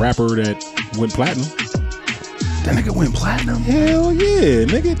rapper that went platinum. That nigga went platinum. Hell yeah,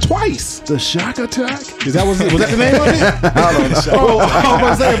 nigga, twice. The Shaq Attack. Was that the name of it? I don't know. I was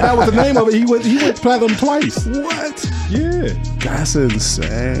gonna say if that was the name of it, he went platinum twice. What? Yeah, that's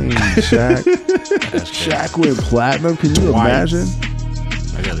insane. Shaq went platinum. Can you imagine?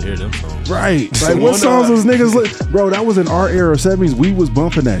 I gotta hear them songs. Right. Like what songs was niggas bro, that was in our era, 70s. We was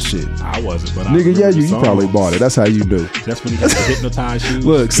bumping that shit. I wasn't, but nigga, yeah, you probably bought it. That's how you knew. That's when he got the hypnotized shoes.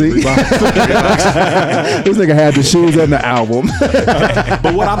 Look, see? This nigga had the shoes and the album.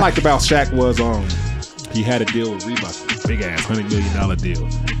 But what I liked about Shaq was he had a deal with Reebok, big ass $100 million deal.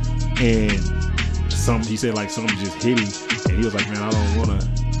 And he said like something just hit him, and he was like, man, I don't wanna.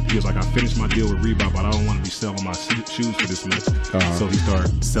 He was like, I finished my deal with Reebok, but I don't want to be selling my shoes for this much. So he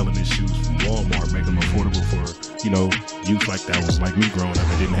started selling his shoes from Walmart, making them affordable for, youth like that was like me growing up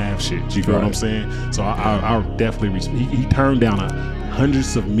and didn't have shit. You know what I'm saying? So I definitely, he turned down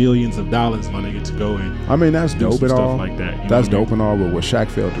hundreds of millions of dollars, my nigga, to go in. I mean, that's dope and all. Like that, that's dope and all, but what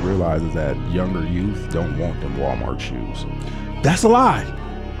Shaq failed to realize is that younger youth don't want them Walmart shoes. That's a lie.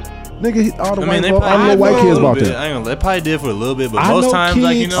 Nigga, all the white kids bought them. I ain't gonna. They probably did for a little bit, but most times,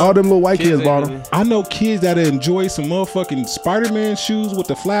 kids, all them little white kids bought them. I know kids that enjoy some motherfucking Spider-Man shoes with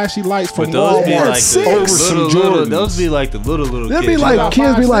the flashy lights from Walmart. Those be like the little kids. They'll be like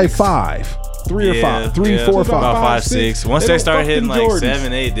kids be like 5. 3 or 5, 3, 4, 5. About 5, 6. Once they start hitting like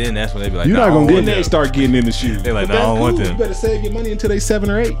 7, 8, then that's when they be like, you're not gonna get. They start getting in the shoes. They're like, no, I don't want them. You better save your money until they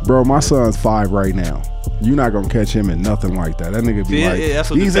 7 or 8. Bro, my son's 5 right now. You're not gonna catch him in nothing like that. That nigga be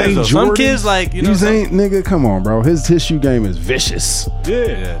these ain't Jordans. Some kids like, these ain't nigga. Come on, bro. His shoe game is vicious.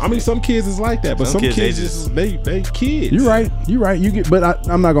 Yeah. I mean, some kids is like that, but some kids they kids. You're right. You get, but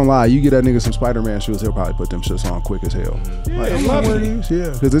I'm not gonna lie. You get that nigga some Spider-Man shoes, he'll probably put them shits on quick as hell. Yeah, I'm loving these. Yeah,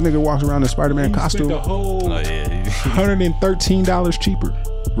 because this nigga walks around in Spider-Man costume. $113 cheaper.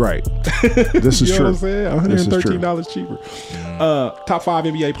 Right. This is you true. Know what I'm saying? $113 cheaper. Top 5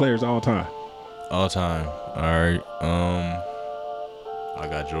 NBA players all time. All time. All right. I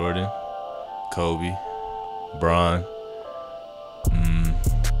got Jordan, Kobe, Bron.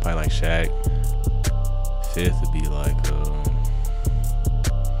 Probably like Shaq. 5th would be like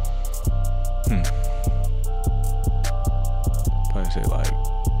probably say like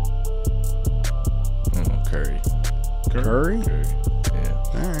Curry. Curry? Yeah.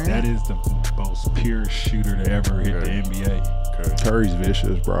 All right. That is the most pure shooter to ever hit the NBA. Curry's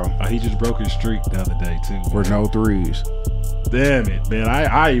vicious, bro. He just broke his streak the other day too. With no threes. Damn it, man!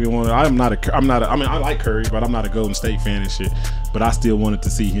 I even want to. I mean, I like Curry, but I'm not a Golden State fan and shit. But I still wanted to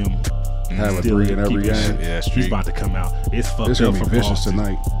see him have a 3 in every game. Yeah, he's about to come out. It's fucked it's up gonna for be vicious Boston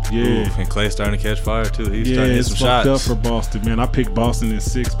tonight. Yeah, oof, and Klay starting to catch fire too. He's starting to hit some shots. It's fucked up for Boston, man. I picked Boston in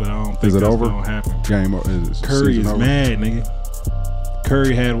 6, but I don't think that's gonna happen. Curry is mad, nigga.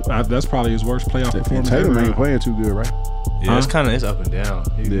 Curry had that's probably his worst playoff performance. Tatum ain't playing too good, right? Yeah, it's up and down.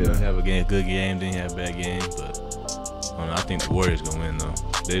 He's gonna have a good game, then he have a bad game, but I think the Warriors gonna win though.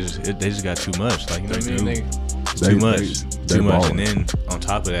 They just got too much. Like, you know what I mean? Too much. And then on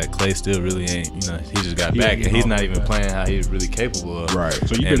top of that, Klay still really ain't. He just got back, and he's not even playing how he's really capable of. Right.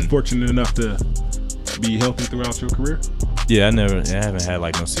 So you've been fortunate enough to be healthy throughout your career. Yeah, I haven't had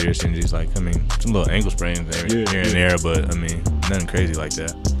like no serious injuries. Like, I mean, some little ankle sprains here and there, but I mean, nothing crazy like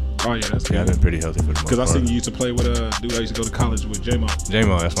that. Oh yeah, that's good. I've been pretty healthy for the most part. Because I seen you used to play with a dude I used to go to college with, J-Mo.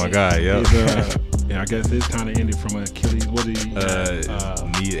 J-Mo, that's my guy. Yep. I guess his kind of ended from Achilles. What did he?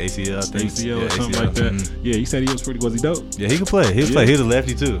 Knee ACL, I think. ACL or something like that. Mm-hmm. Yeah, he said he was pretty. Was he dope? Yeah, he could play. He was a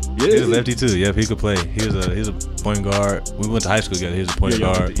lefty too. Yeah, he was a lefty too. Yep, he could play. He was a point guard. We went to high school together. He was a point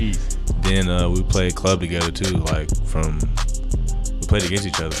guard. Then we played club together too. Like we played against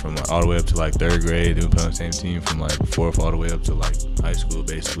each other from all the way up to like 3rd grade. Then we played on the same team from like 4th all the way up to like high school,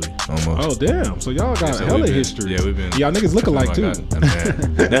 basically, almost. Oh damn! So y'all got hella history. Yeah, we've been. Y'all niggas look alike too.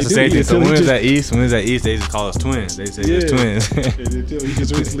 That's the same thing. So when we was at East, they just call us twins. They say it's twins. He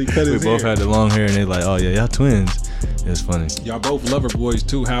just recently cut his hair. We both had the long hair, and they like, oh yeah, y'all twins. It's funny. Y'all both lover boys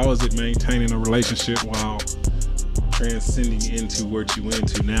too. How is it maintaining a relationship while transcending into what you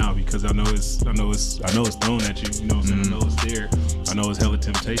into now? Because I know it's thrown at you. You know what I'm saying? I know it's there. I know it's hella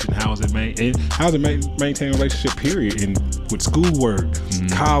temptation. How is it maintain a relationship? Period. And with schoolwork,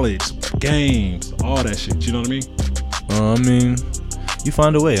 college, games, all that shit. You know what I mean? I mean, you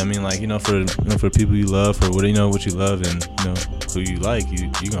find a way. I mean, like, for the people you love, for what you love, and who you like, you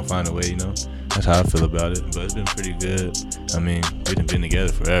gonna find a way. That's how I feel about it. But it's been pretty good. I mean, we've been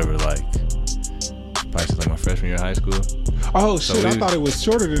together forever. Like, probably since like my freshman year of high school. Oh shit! I thought it was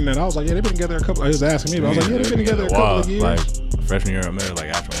shorter than that. I was like, yeah, they've been together a couple. He was asking me, but I was like, yeah, they've been together a couple of years. Like freshman year, I met her like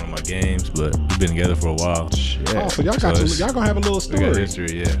after one of my games, but we've been together for a while. Shit. Oh, so y'all got y'all gonna have a little story. We got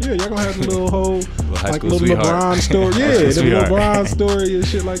history, yeah. Yeah, y'all gonna have a little whole like little sweetheart. LeBron story. Yeah, the little LeBron story and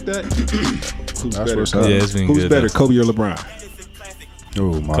shit like that. Who's better? Yeah, it's been Who's good, better, though. Kobe or LeBron?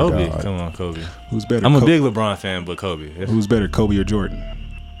 Oh my Kobe, God! come on, Kobe. Who's better? I'm a big LeBron fan, but Kobe. Who's better, Kobe or Jordan?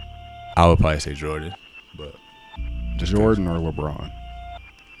 I would probably say Jordan, but Jordan or LeBron?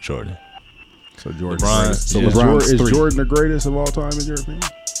 Jordan. So Jordan. LeBron. So Yeah. is Jordan the greatest of all time in your opinion?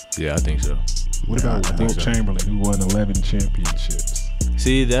 Yeah, I think so. What about Will Chamberlain, who won 11 championships?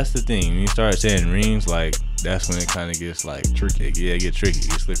 See, that's the thing. When you start saying rings, like that's when it kind of gets like tricky. Yeah, it gets tricky, it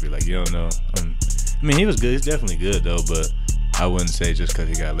gets slippery. Like you don't know. I mean, he was good. He's definitely good though, but I wouldn't say just because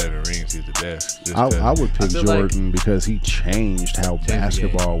he got 11 rings, he's the best. I would pick Jordan because he changed how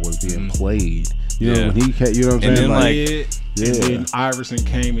basketball was being played. You know, when he, you know what I'm saying? And then Iverson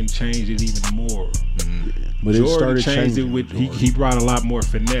came and changed it even more. But Jordan it started changed it with he brought a lot more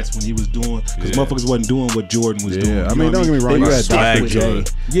finesse when he was doing, because motherfuckers wasn't doing what Jordan was doing. I mean, don't get me wrong, you had Dr. J.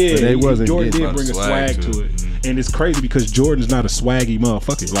 Yeah, but they wasn't Jordan getting did bring a swag to it. And it's crazy because Jordan's not a swaggy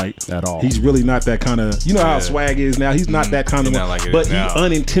motherfucker, like at all. He's really not that kind of, you know how swag is now. He's not that kind of one, like but he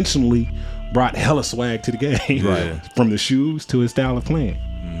unintentionally brought hella swag to the game, right? From the shoes to his style of playing.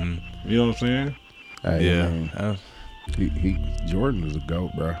 You know what I'm saying? Hey, man, Jordan is a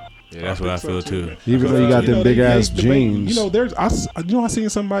GOAT, bro. Yeah, that's what I feel too. Even though you got them big ass jeans. You know, I seen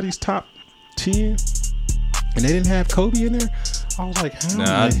somebody's top 10 and they didn't have Kobe in there. I was like,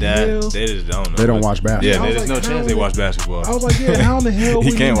 how in the hell? They just don't know. They don't watch basketball. Yeah, there's no chance they watch basketball. I was like, yeah, how in the hell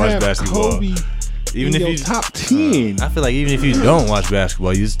he can't watch basketball? Kobe even if you top 10. I feel like even if you don't watch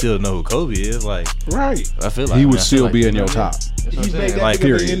basketball, you still know who Kobe is. Like, right? I feel like he would still be in your top. He's made that like,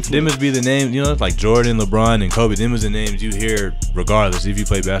 period. Them must be the name, you know, like Jordan, LeBron, and Kobe. Them was the names you hear regardless if you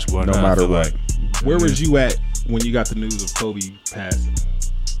play basketball or no not. matter what. Where was you at when you got the news of Kobe passing?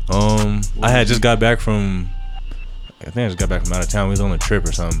 I had just got back from, I think I just got back from out of town. We was on a trip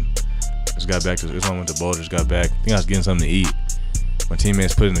or something. Just got back to, it was when I went to Boulder, just got back. I think I was getting something to eat. My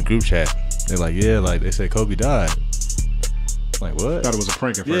teammates put in the group chat. They're like, yeah, like they said Kobe died. I'm like, what? Thought it was a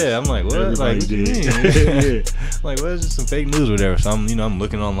prank at first. Yeah, I'm like, what? Everybody like, what you mean? Like, what is this, some fake news or whatever? So I'm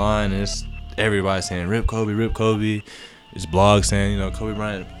looking online and it's everybody saying rip Kobe, rip Kobe. It's blogs saying, Kobe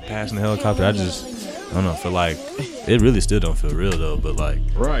Bryant passing the helicopter. I don't know, feel like it really still don't feel real though. But like,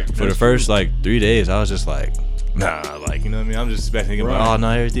 for the first like 3 days, I was just like, nah, like, you know what I mean? I'm just expecting like, oh no,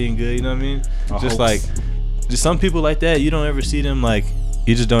 everything good, you know what I mean? Just like, just some people like that, you don't ever see them like,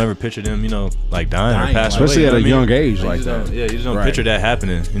 you just don't ever picture them, like dying or passing away. Especially at a young age like that. Yeah, you just don't picture that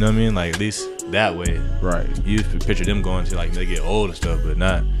happening. You know what I mean? Like at least that way. Right. You picture them going to like they get old and stuff, but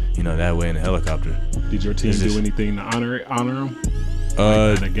not that way in a helicopter. Did your team do anything to honor him?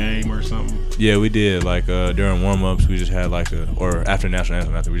 Like in a game or something? Yeah, we did. Like during warm ups, we just had or after national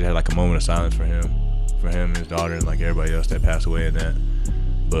anthem, we just had like a moment of silence for him and his daughter, and like everybody else that passed away in that.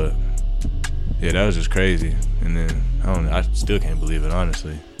 But yeah, that was just crazy. And then I still can't believe it,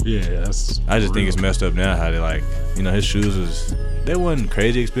 honestly. Yeah, I just think it's messed up now how they like, his shoes they wasn't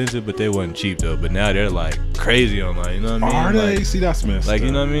crazy expensive, but they wasn't cheap though. But now they're like crazy online, you know what I mean? Are they? See, that's messed up. Like,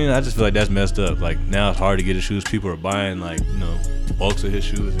 you know what I mean? I just feel like that's messed up. Like now it's hard to get his shoes. People are buying like, bulks of his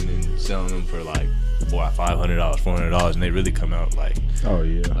shoes and then selling them for like $500, $400, and they really come out like, oh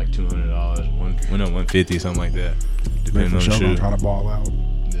yeah, like $200, $150, something like that, depending on the shoe. Trying to ball out.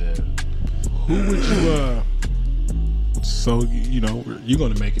 Yeah. Who would you? So you're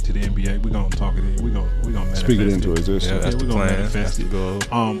gonna make it to the NBA. We're gonna talk it in. We're gonna manifest speak it into existence. Yeah, that's we're the gonna plan. manifest it. Goal.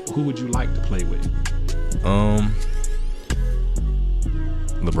 Who would you like to play with?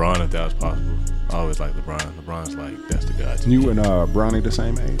 LeBron, if that was possible. I always like LeBron. LeBron's like that's the guy. You and Bronny the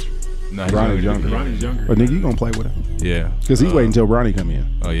same age? No, Bronny's younger. Bronny's younger. But nigga, you gonna play with him? Yeah. Because he waiting until Bronny come in.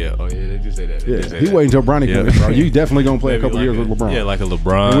 Oh yeah. They do say that. Yeah. He waiting until Bronny come in, bro. You definitely gonna play a couple years with LeBron. Yeah, like a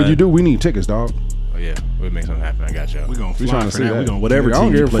LeBron. And when you do, we need tickets, dog. Oh yeah, we'll make something happen. I got y'all. We're gonna We fly trying to for see that. that. We're gonna whatever I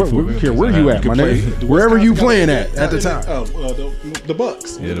don't team you care play for. we care where you at, my nigga. Wherever you playing at the time. The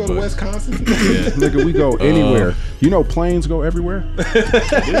Bucks. Yeah, We the go to Bucks. Wisconsin. Nigga, we go anywhere. Planes go everywhere?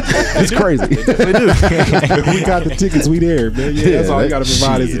 It's crazy. They do. We got the tickets. We there, man. Yeah, that's all you gotta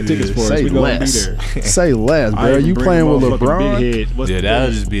provide is the tickets for us. Say We gonna be less. there. Say less, I bro. ain't You bringing playing with motherfucking LeBron? big head. What's Yeah, the that would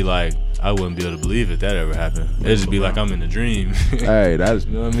thing? just be like I wouldn't be able to believe it that ever happened. It'd just be like I'm in a dream. Hey, that's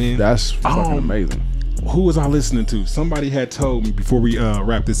You know what I mean? that's fucking amazing. Who was I listening to? Somebody had told me before we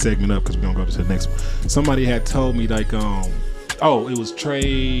wrap this segment up because we're gonna go to the next one. Somebody had told me like, it was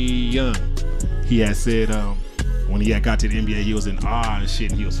Trae Young. he had said when he had got to the NBA, he was in awe and shit,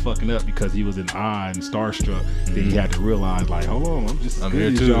 and he was fucking up because he was in awe and starstruck. Then he had to realize, like, hold on, I'm just as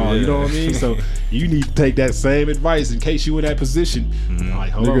good as y'all. You know what I mean? So you need to take that same advice in case you in that position.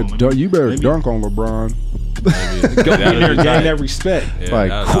 Like, hold on, you better dunk on LeBron. Go in there and gain that respect. Yeah,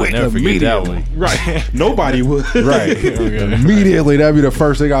 like quick, immediately. Right. Nobody would. Right. Immediately, that'd be the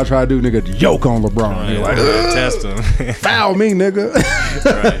first thing I'll try to do, nigga. Yoke on LeBron. Right. Like, test him. Foul me, nigga.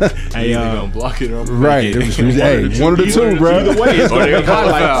 Right. Hey, gonna block it or right. Hey, one of the two, bro. Either way, it's gonna make a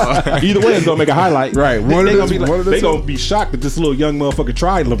highlight. Either way, it's gonna make a highlight. Right. They gonna be shocked that this little young motherfucker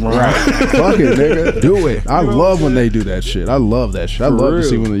tried LeBron. Right. Fuck it, nigga. Do it. I love when they do that shit. I love that shit. I love to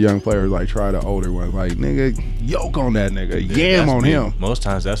see when the young players like try the older ones. Like, nigga, yoke on that nigga. Yam on him. Most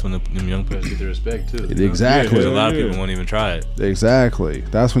times that's when them young players get the respect too. Exactly. Because a lot of people won't even try it. Exactly.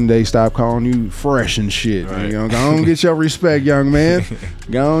 That's when they stop calling you fresh and shit. Right. You know, go on get your respect, young man.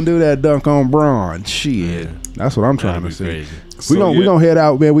 Go on do that dunk on Braun. Shit. Yeah. That's what I'm trying to see. Crazy. We gonna head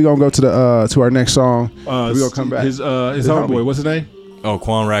out, man. We gonna go to the to our next song. We gonna come back. His homeboy, what's his name? Oh,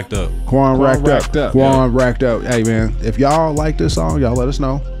 Quan Racked Up. Quan Racked Up. Quan Yeah. Racked Up. Hey man, if y'all like this song, y'all let us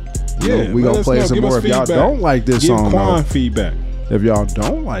know. Yeah, we gonna play some more. If y'all don't like this song, give Quan feedback. If y'all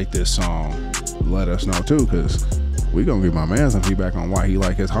don't like this song, let us know too, because we gonna give my man some feedback on why he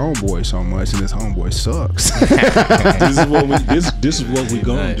like his homeboy so much, and his homeboy sucks. This is what we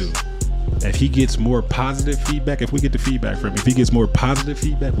gonna do. If he gets more positive feedback, if we get the feedback from him, if he gets more positive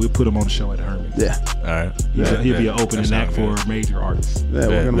feedback, we'll put him on the show at Herman. Yeah. All right. He'll be an opening act for major artists. Yeah, we'll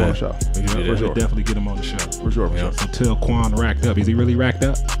get him on the show. For sure. Definitely get him on the show. For sure. So tell Quan Racked Up. Is he really racked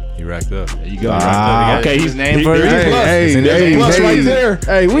up? He racked up. There you go. Okay, his name for a reason. Hey, right there.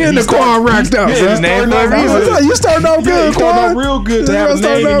 Hey, we in the Quan Racked Up. His name for a reason. You starting off good, you starting Quan. off real good to have a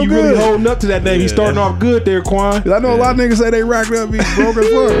name, and you really holding up to that name. You starting off good there, Quan. I know a lot of niggas say they racked up, be broke as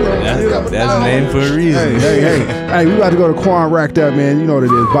fuck, bro. That's a name for a reason. Hey, we about to go to Quan Racked Up, man. You know what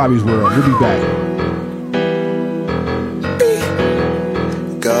it is. Bobby's World. We'll be back.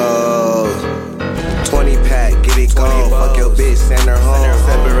 Go 20 pack, get it gone. Fuck your bitch, send her home.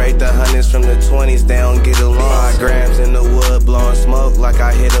 Separate the hundreds from the 20s, they don't get along. 5 grams in the wood, blowing smoke like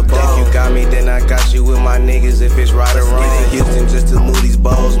I hit a ball. If you got me, then I got you with my niggas. If it's right or wrong, get to Houston just to move these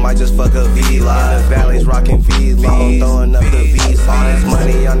bowls. Might just fuck a V Live. The Valley's rocking V-Leads, throwing up the V. All this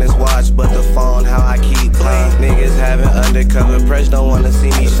money on this watch, but the phone, how I keep playing. Niggas having undercover press, don't wanna see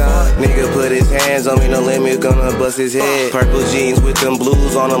me shine. Nigga put his hands on me, no limit, gonna bust his head. Purple jeans with them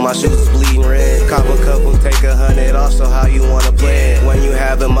blues on them, my shoes bleeding red. Cop a couple, take 100 off, so how you wanna play it? When you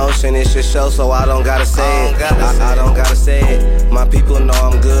have emotion, it should show, so I don't gotta say it. I don't gotta say it. My people know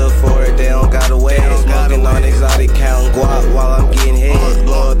I'm good for it, they don't gotta wait. Smoking on exotic, counting guap while I'm getting hit.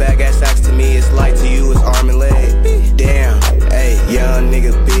 Blow a bag at sacks, to me it's light, to you it's arm and leg. Damn, hey, young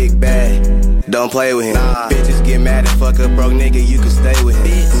nigga, big bag. Don't play with him. Bitches get mad and fuck a broke nigga, you can stay with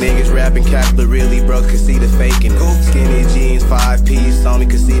him. Niggas rapping cash, but really broke, can see the faking. Skinny jeans, 5-piece, on me,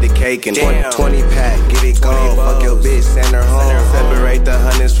 can see the cake. And 20 pack, get it gone. Fuck your bitch, send her home. Separate the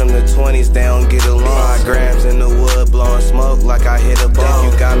hundreds from the 20s, they don't get along. 5 grams in the wood, blowing smoke like I hit a ball.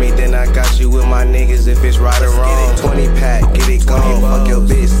 If you got me, then I got you with my niggas, if it's right or wrong. 20 pack, get it gone. Fuck your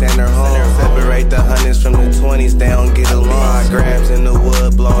bitch, send her home. Separate the hundreds from the 20s, they don't get along. 5 grams in the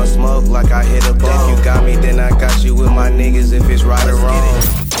wood, blowing smoke like I hit a ball. If you got me, then I got you with my niggas, if it's right or wrong.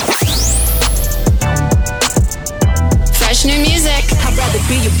 Fresh new music. I'd rather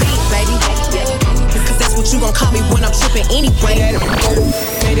be your beat, baby. Because that's what you gon' call me when I'm tripping anyway.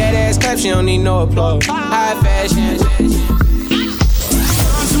 Make that ass clap, she don't need no applause. High fashion.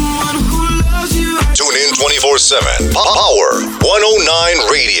 Tune in 24/7. Power 109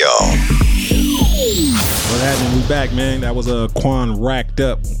 Radio. What happened? We back, man. That was a Quan Racked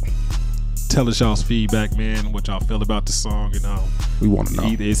Up. Tell us y'all's feedback, man. What y'all feel about the song, and we want to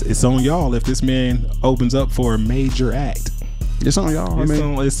know. It's on y'all if this man opens up for a major act. It's on y'all.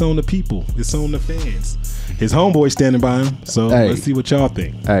 It's on the people. It's on the fans. His homeboy standing by him. So let's see what y'all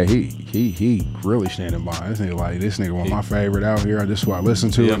think. Hey, he really standing by. This nigga one of my favorite out here. That's what I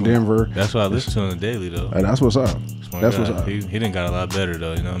listen to in Denver. That's what I listen to on the daily though. Hey, that's what's up. That's what's up. He didn't got a lot better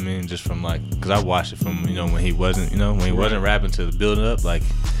though. You know what I mean? Just from because I watched it from when he wasn't wasn't rapping to the building up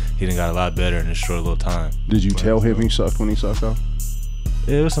he done got a lot better in a short little time. Did you tell him he sucked when he sucked though?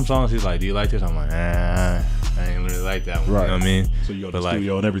 There was some songs he's like, "Do you like this?" I'm like, I ain't really like that one. Right. You know what I mean? So you go to the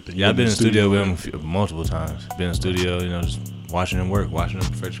studio and everything. Yeah, I've been in the studio with him multiple times. Been in the studio, just watching him work, watching him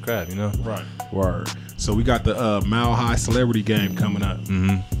perfect his craft. Right. Word. So we got the Mile High Celebrity Game coming up.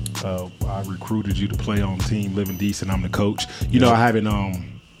 Mm-hmm. I recruited you to play on Team Living Decent. I'm the coach. I haven't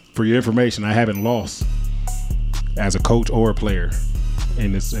for your information, I haven't lost as a coach or a player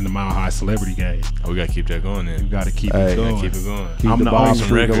in the Mile High celebrity game. Oh, we gotta keep that going then. You gotta keep it going. Keep it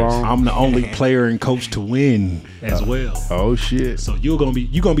going. I'm the only player and coach to win as well. Oh shit! So you gonna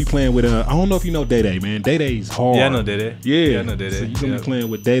be playing with I don't know if you know Day Day, man. Day Day's hard. Yeah, I know Day Day. Yeah, I know Day Day. So you gonna be playing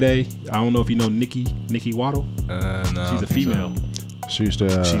with Day Day. I don't know if you know Nikki Waddle. No, she's a female. She used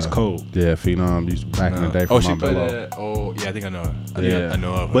to. She's cold. Yeah, phenom. Used back in the day. From she played that. Oh, yeah, I think I know her. I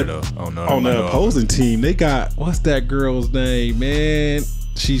know of her but though. I don't know her. On the opposing team, they got what's that girl's name, man?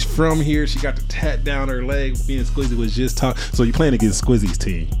 She's from here. She got the tat down her leg. Me and Squizzy was just talking. So you playing against Squizzy's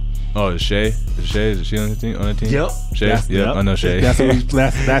team? Oh, is Shay? Is she on the team? Yep. Shay? Yep. I know Shay.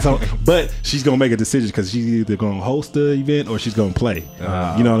 That's on. But she's gonna make a decision because she's either gonna host the event or she's gonna play.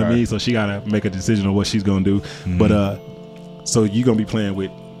 You know what I mean? So she gotta make a decision on what she's gonna do. Mm-hmm. But so you gonna be playing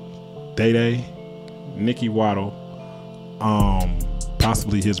with Day Day, Nikki Waddle,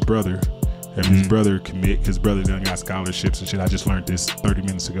 possibly his brother. If his brother his brother done got scholarships and shit. I just learned this 30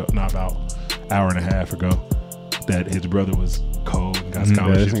 minutes ago, not about an hour and a half ago, that his brother was cold and got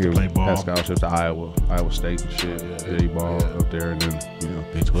scholarships to play ball. Got scholarships to Iowa State and shit. Yeah, he balled up there and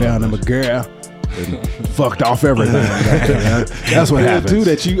then found him a girl and fucked off everything. That's what happened. Too,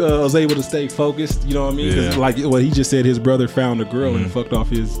 that you was able to stay focused. You know what I mean? Because like what he just said, his brother found a girl and fucked off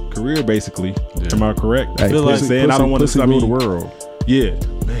his career. Basically, am I correct? Hey, I feel like saying I don't want to rule the world. Yeah,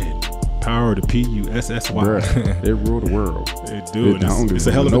 man. Power to PUSSY. It rule the world. It do. It's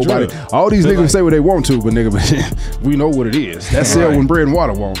a hell of a drug. All these niggas say what they want to, but nigga, we know what it is. That's sell when bread and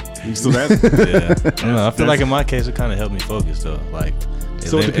water won't. So that's I feel like in my case it kind of helped me focus though. Like,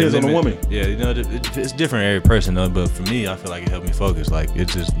 so it depends on the woman. Yeah, it's different every person though. But for me, I feel like it helped me focus. Like it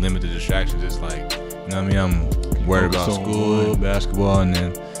just limited distractions. It's like, you know what I mean? I'm worried about school, basketball, and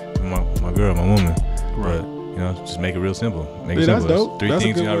then my girl, my woman. Right. But, just make it real simple. Make it simple. That's dope. Three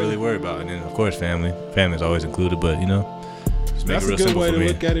things you're not really worried about, and then of course family. Family is always included, but just make it real simple for me. That's a good way to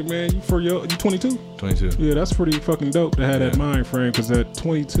look at it, man. You 22? 22. Yeah, that's pretty fucking dope to have that mind frame. Because at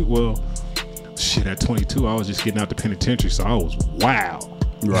 22, at 22, I was just getting out the penitentiary, so I was wild.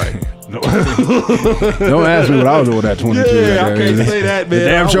 Right. Don't ask me what I was doing at 22. Yeah, I can't say that, man. The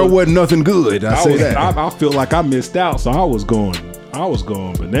damn show wasn't nothing good. I say that. I feel like I missed out, so I was going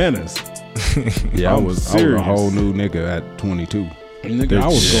bananas. Yeah, I was a whole new nigga at 22. Nigga,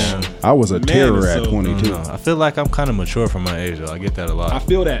 I was a terror at 22. I feel like I'm kind of mature for my age, though. I get that a lot. I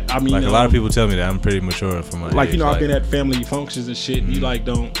feel that. I mean, like a lot of people tell me that I'm pretty mature for my age. Like, I've been at family functions and shit, and you like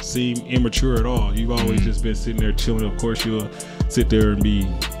don't seem immature at all. You've always just been sitting there chilling. Of course, you'll sit there and be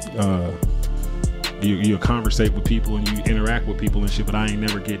you'll conversate with people and you interact with people and shit. But I ain't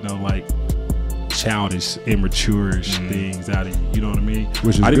never get no like childish, immature-ish things out of you. You know what I mean?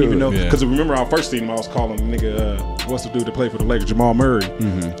 Which is I didn't good. even know because remember our first team I was calling the nigga what's the dude that played for the Lakers, Jamal Murray.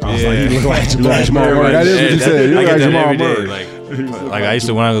 I was like, he look like Jamal Murray. That is what you said. You look like Jamal Murray. Like I used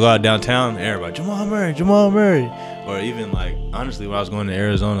to, when I would go out downtown, everybody Jamal Murray, or even like honestly when I was going to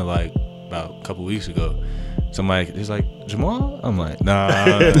Arizona like about a couple weeks ago. Somebody is like, Jamal? I'm like, nah,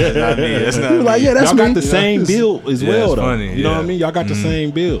 that's not me. That's not me. Like, yeah, that's y'all me. got the same build as well, though. Funny, you know what I mean? Y'all got the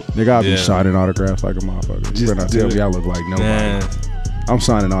same build. Nigga, I'll be signing autographs like a motherfucker. You better not tell me I look like nobody. I'm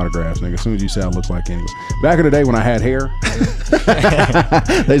signing autographs, nigga. As soon as you say I look like anybody. Back in the day when I had hair,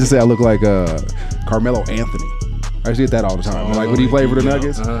 they just say I look like Carmelo Anthony. I used to get that all the time. Like when he played for the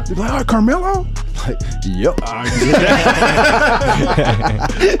Nuggets, they'd be like, Carmelo? Like, yep. I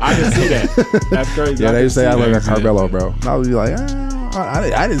can see that. That's crazy. Yeah, they say I look like Carmelo, bro. And I would be like,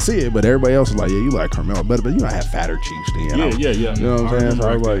 I didn't see it, but everybody else was like, yeah, you like Carmelo. But I had fatter cheeks then. Yeah. You know what I'm saying? So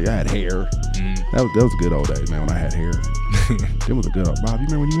I was like, I had hair. That was good old days, man, when I had hair. It was a good old. Bob, you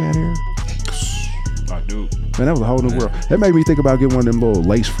remember when you had hair? I do. Man, that was a whole new world. That made me think about getting one of them little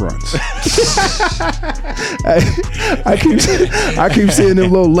lace fronts. I keep seeing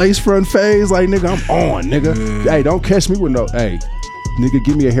them little lace front fades. Like, nigga, I'm on, nigga. Hey, don't catch me with no. Hey, nigga,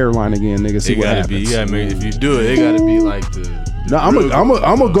 give me a hairline again, nigga. See what happens. If you do it, it gotta be like the. No, I'm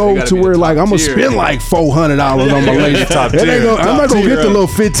gonna go to where like I'm gonna spend like $400 on my lace. I'm not gonna get the little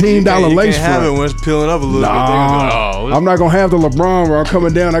 $15 lace front. Have it when it's peeling up a little bit. I'm not gonna have the LeBron where I'm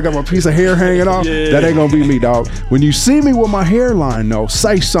coming down. I got my piece of hair hanging off. That ain't gonna be me, dog. When you see me with my hairline, though,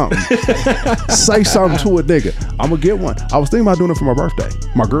 say something. Say something to a nigga. I'm gonna get one. I was thinking about doing it for my birthday.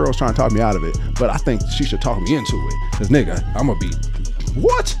 My girl's trying to talk me out of it, but I think she should talk me into it. Cause nigga, I'm gonna be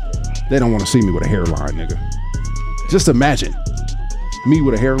what? They don't want to see me with a hairline, nigga. Just imagine me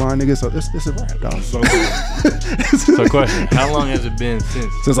with a hairline, nigga. So it's a wrap, dog. So question: how long has it been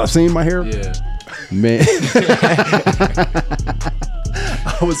since I've seen my hair? Yeah, man.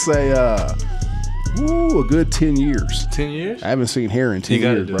 I would say a good 10 years. 10 years? I haven't seen hair in 10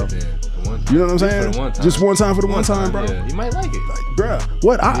 years, bro. You know what I'm saying? For the one time. Just one time for the one time, bro. Yeah. You might like it. Bruh,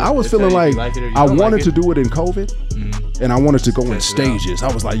 what? I was It's feeling how you like like it or you I don't wanted like to it. do it in COVID, and I wanted to go in stages.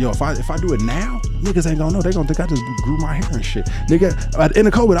 I was like, yo, if I do it now, niggas ain't gonna know. They gonna think I just grew my hair and shit. Nigga, at the end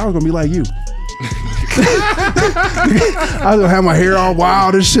of COVID, I was gonna be like you. I was gonna have my hair all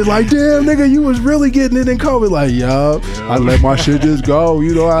wild and shit. Like, damn, nigga, you was really getting it in COVID. Like, yup, I let my shit just go.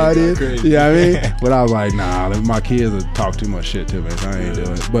 You know how it is. You know what I mean? But I was like, nah, my kids would talk too much shit to me. So I ain't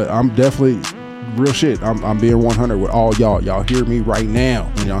doing it. But I'm definitely. Real shit. I'm being 100 with all y'all. Y'all hear me right now.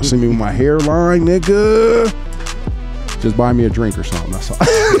 When y'all see me with my hairline, nigga, just buy me a drink or something. That's all.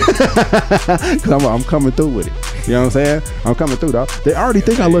 Cause I'm coming through with it. You know what I'm saying? I'm coming through, dog. They already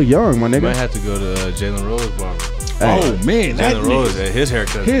think I look young, my nigga. You might have to go to Jalen Rose barber. Oh man, that Jalen Rose, his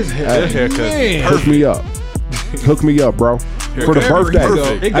haircut. His haircut. Hook me up. Hook me up, bro. For the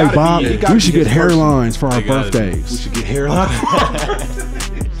birthday. Hey, Bob, we should get hairlines for our birthdays. We should get hairlines.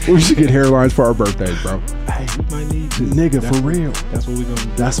 We should get hairlines for our birthdays, bro. Hey, we might need to. Nigga, for real. That's what we gonna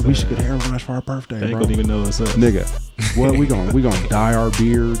do. That's what we should get hairlines for our birthday, They ain't bro. gonna even know us up. Nigga, what we gonna dye our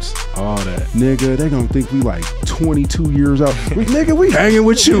beards? All that. Nigga, they gonna think we like 22 years out. Nigga, we hanging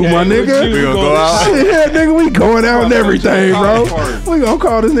with you, my nigga. We gonna go out. Shit, yeah, nigga, we going out and everything, bro. We gonna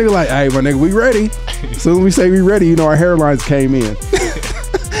call this nigga like, hey, my nigga, we ready. As soon as we say we ready, you know our hairlines came in.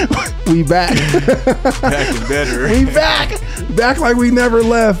 We back. Back and better. We back. Back like we never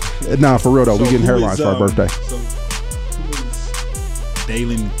left. Nah, for real though, we getting hairlines for our birthday. So who is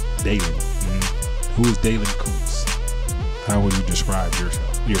Dalen? Who is Dalen Koontz? How would you describe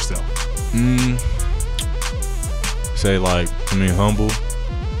yourself? Say like, humble.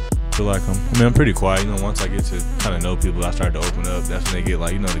 Feel like I'm pretty quiet. You know, once I get to kind of know people, I start to open up. That's when they get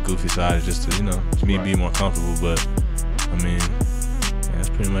like, the goofy side is just to, to me be more comfortable. But that's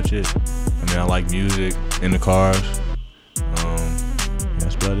pretty much it. I like music in the cars.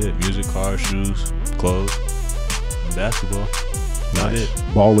 That's about it. Music, cars, shoes, clothes, and basketball. About it.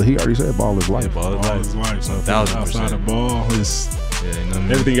 Ball, he already said ball is life. Yeah, ball is life. So 1,000%. outside of ball is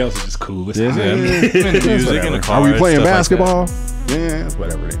everything else is just cool. It's music in the cars. Are we playing basketball? Like yeah, it's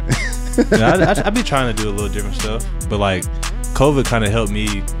whatever it is. I be trying to do a little different stuff, but like COVID kind of helped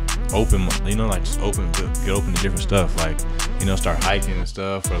me open, just get open to different stuff, like start hiking and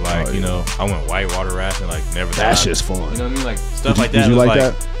stuff, or like I went whitewater rafting, like never. That's just fun. You know what I mean? Like stuff like that. Did you like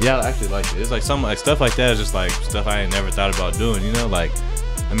that? Yeah, I actually liked it. It's like some stuff like that is just like stuff I ain't never thought about doing. Like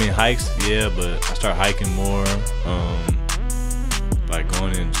hikes, yeah, but I start hiking more. Like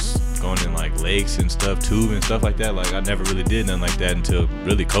going in like lakes and stuff, tubing and stuff like that. Like I never really did nothing like that until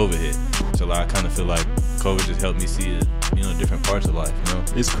really COVID hit. So like I kind of feel like COVID just helped me see different parts of life.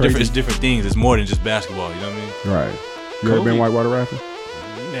 It's crazy. It's different things. It's more than just basketball. You know what I mean? Right. You ever been whitewater rafting?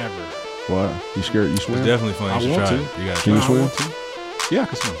 Never. What? You scared? You swim? It's definitely fun. You should try it. You gotta Can you swim? Yeah, I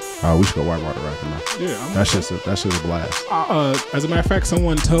can swim. Oh, we should go whitewater rafting, man. Yeah, that's just a blast. As a matter of fact,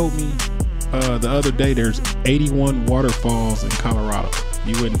 someone told me the other day there's 81 waterfalls in Colorado.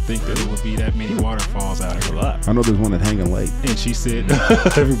 You wouldn't think that it would be that many waterfalls out here. I know there's one at Hanging Lake. And she said,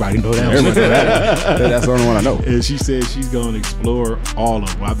 everybody know that. Everybody know that. That's the only one I know. And she said she's going to explore all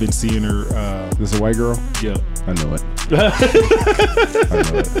of them. I've been seeing her. This is a white girl? Yeah. I know it.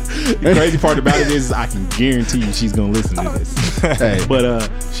 The crazy part about it is I can guarantee you she's going to listen to this. Hey. But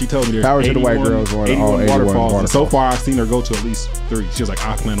she told me there's Power to the white girls going to all 81 waterfalls. And so far I've seen her go to at least 3. She was like,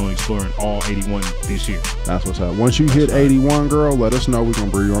 I plan on exploring all 81 this year. That's what's up. Once you hit 81, girl, let us know. We're going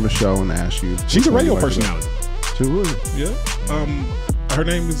to bring you on the show and ask you. She's a radio personality. She would. Yeah. Her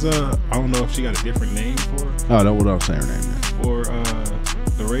name is I don't know if she got a different name for her. Oh, no, what else say her name then? For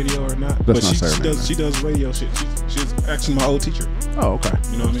the radio or not. That's but not she does radio shit. She's actually my old teacher. Oh, okay.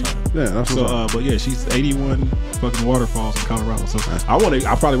 You know what I mean? Yeah, that's what's up. But yeah, she's 81 fucking waterfalls in Colorado. So I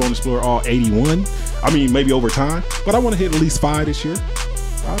probably want to explore all 81. I mean, maybe over time, but I want to hit at least 5 this year.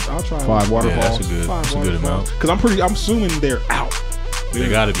 I'll try 5 waterfalls. Yeah, that's a good amount. Because I'm assuming they're out. They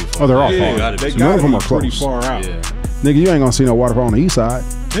gotta be far. Oh, they're all far. They None of them are pretty close. far out. Yeah. Nigga, you ain't gonna see no waterfall on the east side.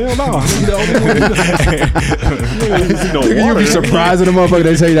 Hell no. Nigga, you'll be surprised at the motherfucker.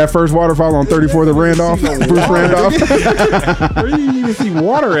 They tell you that first waterfall on 34th and Randolph. Bruce Randolph. Where do you even see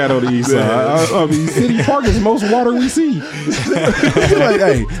water at on the east side? I mean, City Park is the most water we see. Like,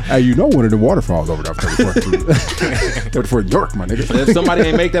 hey, you know one of the waterfalls over there, 34th 34th York, my nigga. If somebody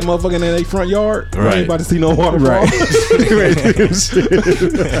ain't make that motherfucker in their front yard, right. I ain't about to see no waterfall. Right.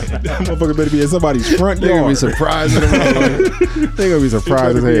 That motherfucker better be in somebody's front They yard. gonna be surprised at them. They gonna be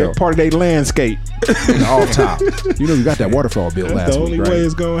surprised as hell. Part of their landscape. All top. You know you got that waterfall built That's last the only week, right? way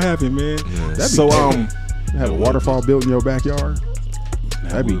it's gonna happen, man. Yeah. So have a waterfall built in your backyard.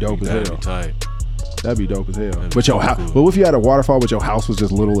 That'd be dope as That'd hell. be tight. That'd be dope as hell. But your house, but if you had a waterfall, but your house was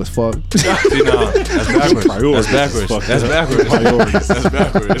just little as fuck. See, no, that's backwards. That's backwards. That's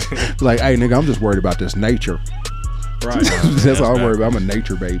backwards. Like, hey, nigga, I'm just worried about this nature. Right. That's all I'm worried about. I'm a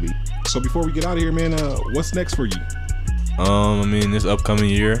nature baby. So before we get out of here, man, what's next for you? I mean, this upcoming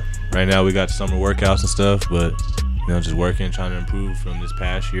year. Right now, we got summer workouts and stuff, but just working, trying to improve from this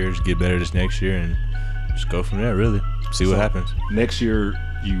past year, just get better this next year, and just go from there. Really, see what happens. Next year,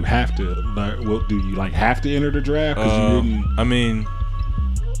 you have to. What do you have to enter the draft? I mean,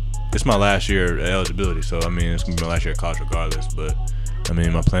 it's my last year at eligibility, so I mean, it's gonna be my last year at college regardless. But I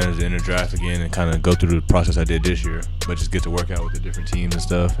mean, my plan is to enter draft again and kind of go through the process I did this year, but just get to work out with the different teams and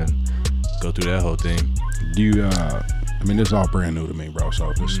stuff and go through that whole thing. Do you? I mean, this is all brand new to me, bro.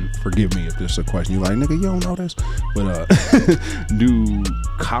 So just forgive me if this is a question. You're like, nigga, you don't know this. But do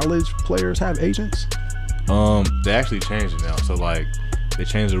college players have agents? They actually changed it now. So they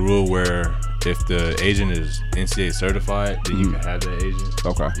changed the rule where if the agent is NCAA certified, then you can have that agent.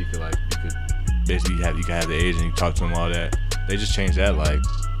 Okay. You could basically have the agent. You talk to them, all that. They just changed that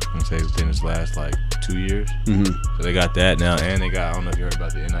I'm gonna say within this last 2 years. So they got that now, and they got, I don't know if you heard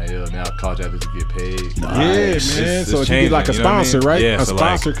about the NIL now. College athletes get paid. Nice. Yeah, man. So if you get a sponsor, right? Yeah, a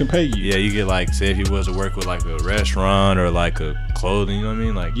sponsor can pay you. Yeah, you get say if you was to work with a restaurant or a clothing, you know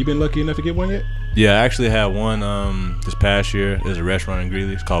what I mean? You been lucky enough to get one yet? Yeah, I actually had one this past year. There's a restaurant in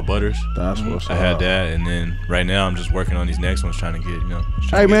Greeley. It's called Butters. That's what's up. I had that, and then right now I'm just working on these next ones, trying to get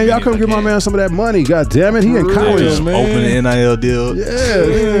Hey man, y'all come get my man some of that money. God damn it, he in college, man. Open an NIL deal. Yeah,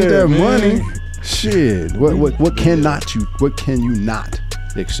 he need that money. Shit. What can you not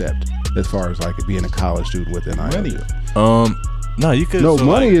accept as far as being a college student with NIL money? Deal? No, you could. No,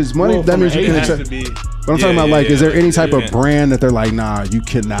 money is money. Well, that means you can accept. But I'm talking about is there any type of brand that they're like, nah, you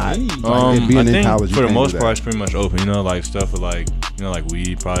cannot. Being in college, for the most part, it's pretty much open. Stuff with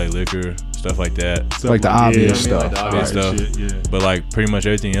weed, probably liquor, stuff like that. The obvious stuff. The obvious stuff. But pretty much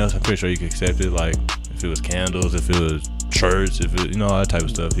everything else, I'm pretty sure you could accept it. If it was candles, if it was shirts, if it, all that type of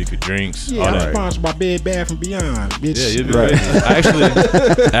stuff. You could drinks. Yeah, all I'm that. Sponsored by Bed Bath & Beyond, bitch. Yeah, you'd be right.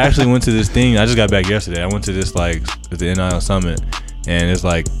 I actually went to this thing. I just got back yesterday. I went to this the NIL Summit, and it's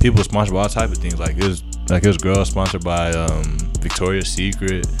people sponsored by all type of things. It was girls sponsored by Victoria's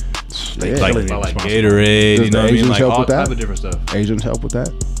Secret, by Gatorade. You know what I mean? All type of different stuff. Agents help with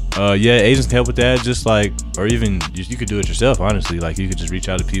that. Yeah, agents can help with that. Just or even you could do it yourself. Honestly, you could just reach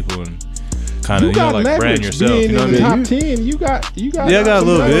out to people and kind of brand yourself. Being you know in the top 10, you got. Yeah, I got a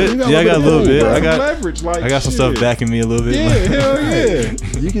little bit. Yeah, I got a little bit. I got leverage. I got some stuff backing me a little bit. Yeah, hell yeah.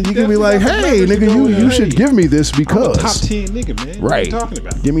 You can be like, hey, nigga, you should give me this because I'm a top 10 nigga, man. Right. What are you talking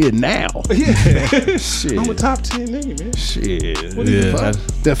about? Give me it now. Yeah. Shit. I'm a top 10 nigga, man. Shit. What the fuck?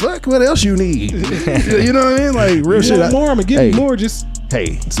 The fuck? What else you need? You know what I mean? Real you shit. Want more? I'm gonna give you more. Just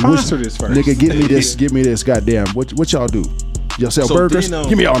sponsor this first. Nigga, give me this. Give me this. Goddamn. What y'all do? Y'all sell burgers?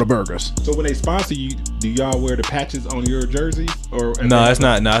 Give me all the burgers. So when they sponsor you, do y'all wear the patches on your jerseys? Or no, it's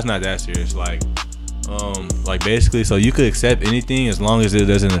not that serious. Basically, so you could accept anything as long as it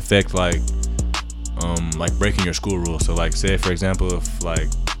doesn't affect breaking your school rules. So say for example, if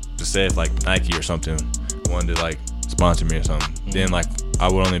Nike or something wanted to sponsor me or something, then I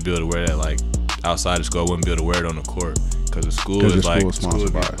would only be able to wear that outside of school. I wouldn't be able to wear it on the court. Because the school is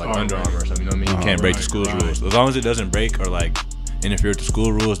sponsored by Under Armour or something. You know what I mean? You can't break the school's rules. As long as it doesn't break or interfere with the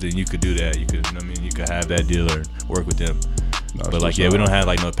school rules, then you could do that. You could, you could have that deal or work with them. But we don't have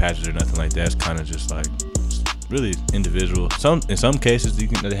no patches or nothing like that. It's kind of just really individual. In some cases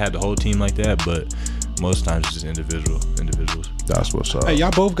they have the whole team like that, but most times it's just individuals. That's what's up. Hey,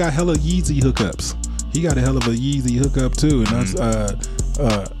 y'all both got hella Yeezy hookups. He got a hell of a Yeezy hookup too, and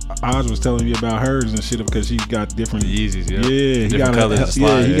Oz was telling me about hers and shit because she got different Yeezys. Yeah, he different got colors. He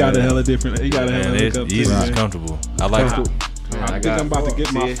got a hella different. He got a hella hookup too. Yeezys is comfortable. I like it. I think I'm about to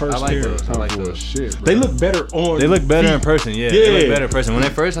get my first pair. I like those. Shit, bro. They look better on. They look better in person. Yeah, they look better in person. When I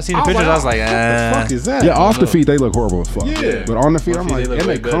seen the pictures, I was like, what the fuck is that? Yeah, off the feet they look horrible as fuck. Yeah, but on the feet, I'm like, they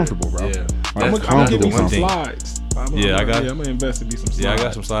look comfortable, bro. Yeah, I'm gonna give you some slides. I'm gonna invest in me some slides. Yeah, I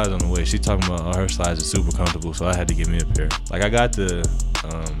got some slides on the way. She talking about her slides are super comfortable, so I had to give me a pair. I got the,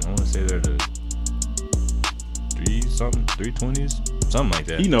 I want to say they're the 320s, something like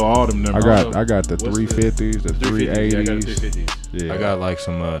that. You know all them numbers. I got the 350s, the 380s. I got the 350s. Yeah, I got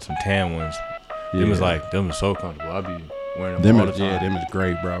some tan ones. Yeah. Them was so comfortable. I be wearing them all the time. Yeah, them is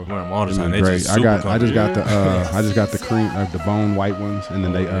great, bro. Wearing them all the time. Great. I just got the cream, the bone white ones, and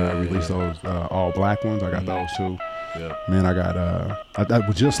then they released those all black ones. I got those too. Yeah. Man, I got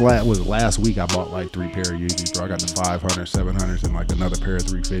last week I bought 3 pair of Yeezys, bro. I got the 500s, 700s, and another pair of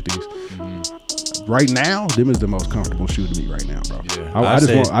 350s. right now, them is the most comfortable shoe to me right now, bro. Yeah.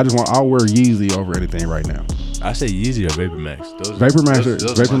 I'll wear Yeezy over anything right now. I say Yeezy or Vapor Max. Vapor Max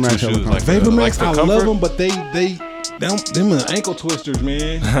shoes. Like Vapor Max, I love them, but them are ankle twisters,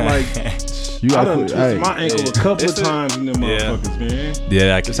 man. Like I done twisted my ankle a couple of times in them motherfuckers, man.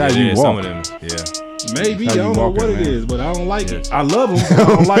 Yeah, I can how you walk. some of them. Yeah. Maybe I don't know what it is, but I don't like it. I love them, but I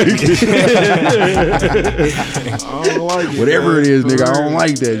don't like it. I don't like it. Whatever it is, nigga, I don't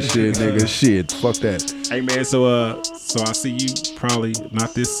like that shit, nigga. Shit, fuck that. Hey man, so I see you probably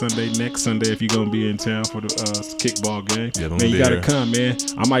not this Sunday, next Sunday if you're gonna be in town for the kickball game. Yeah, man, you gotta come, man.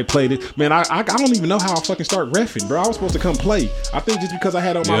 I might play this. Man, I don't even know how I fucking start reffing, bro. I was supposed to come play. I think just because I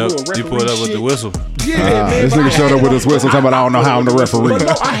had on my little referee you pulled up shit. with the whistle. Yeah, man. This nigga showed up with his whistle talking about I don't know how I'm the referee. But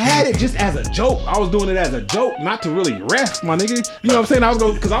no, I had it just as a joke. I was doing it as a joke, not to really ref, my nigga. You know what I'm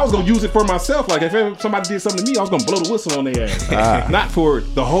saying? Because I was gonna use it for myself. Like if somebody did something to me, I was gonna blow the whistle on their ass. Not for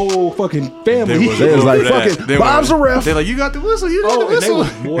the whole fucking family. They was like, fucking Bob's a ref. They're like, you got the whistle. You got the whistle.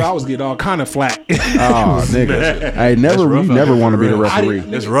 Boy, I was getting all kind of flack. Oh, nigga. Hey, you never want to be the referee.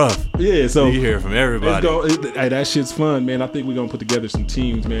 It's rough. Yeah, so you hear from everybody. Hey, that shit's fun, man. I think we're gonna put together some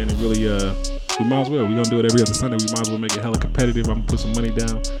teams, man, and really we might as well. We're gonna do it every other Sunday. We might as well make it hella competitive. I'm gonna put some money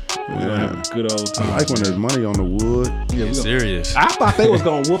down. We're gonna have a good old time. I like when there's money on the wood. Yeah, serious. I thought they was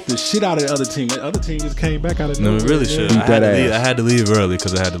gonna whoop the shit out of the other team. That other team just came back out of nowhere. No, it really should. I had to leave early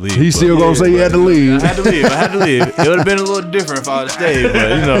because I had to leave. He's still gonna say he had to leave. I had to leave. It would have been a little different if I would have stayed, but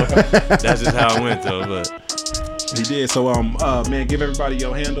you know, that's just how it went though. But he did. So man, give everybody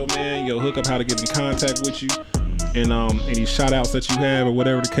your handle, man, your hookup, how to get in contact with you. And any shout outs that you have or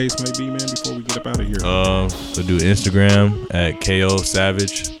whatever the case may be, man, before we get up out of here. So do Instagram at KO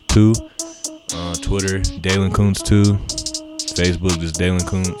Savage2, Twitter Dalen Kuntz 2, Facebook just Dalen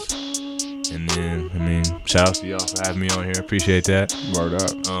Kuntz. And then shout out to y'all for having me on here. Appreciate that. Word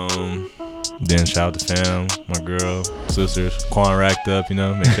up. Then shout out to fam, my girl, sisters, Quan Racked Up, you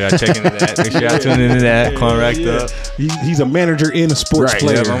know. Make sure I check into that. Make sure I tune into that. Quan Racked Up. He's a manager and a sports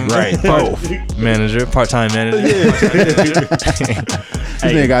player. Right. Both. Manager, part-time manager. This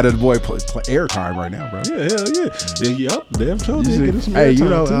nigga got his boy play airtime right now, bro. Yeah, hell yeah. Yup, damn sure. Hey, you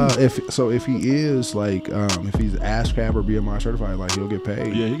know, if he is like, if he's ASCAP or BMI certified, like he'll get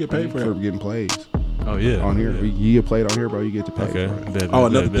paid. Yeah, he get paid for getting plays. Oh yeah, on here, you get played on here, bro. You get to pay. Okay.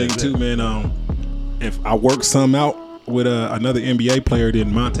 Another thing too, man. If I work some out with another NBA player,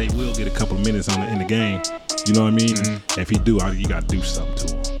 then Monte will get a couple of minutes in the game. You know what I mean? Mm-hmm. If he do, you got to do something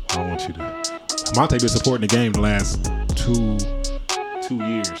to him. I don't want you to. Monte been supporting the game the last 2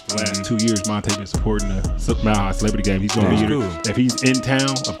 years. The last 2 years, Monte been supporting the Mile High Celebrity Game. He's gonna be here. If he's in town,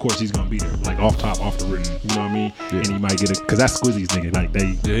 of course he's gonna be there. Like off the rip. You know what I mean? Yeah. And he might get it because that's Squizzy's nigga. Like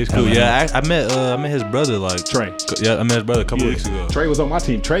he's cool. Yeah, I met his brother like Trey. Yeah, I met his brother a couple weeks ago. Trey was on my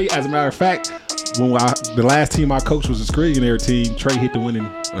team. Trey, as a matter of fact, when the last team I coached was a Scrillionaire team, Trey hit the winning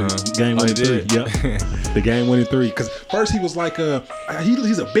game winning 3. Yep, the game winning 3. Because first he was like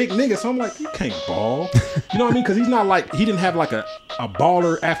he's a big nigga, so I'm like, you can't ball. You know what I mean? Because he's not like, he didn't have like a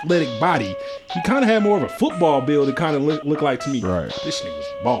baller athletic body. He kind of had more of a football build. It kind of looked like to me. Right. This nigga was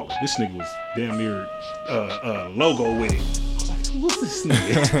baller. This nigga was damn near logo with it. What's this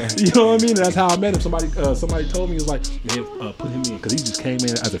nigga? You know what I mean? That's how I met him. Somebody told me, he was like, man, put him in, because he just came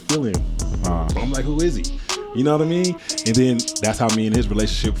in as a fill-in. I'm like, who is he? You know what I mean? And then that's how me and his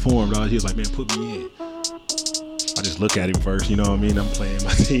relationship formed. He was like, man, put me in. I just look at him first, you know what I mean? I'm playing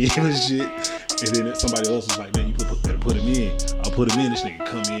my team and shit. And then somebody else was like, man, you better put him in. I'll put him in. This nigga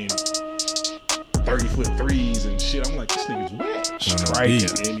come in 30-foot threes and shit. I'm like, this nigga's wet. Striking.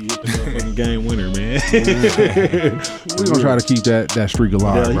 And he hit the motherfucking game winner, man. We're going to try to keep that streak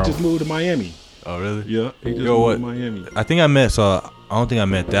alive, bro. He just moved to Miami. Oh, really? Yeah. He just moved to Miami. I think I don't think I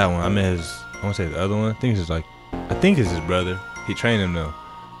met that one. I met his, I want to say the other one. I think it's his brother. He trained him though.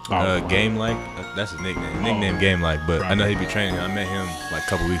 Game Like, that's his nickname. Nickname Game Like, but I know he'd be training. I met him like a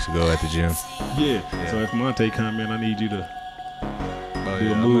couple weeks ago at the gym. Yeah. So if Monte come in, I need you to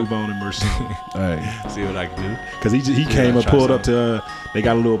do a move on him or something. See what I can do. Because he came and pulled up to, they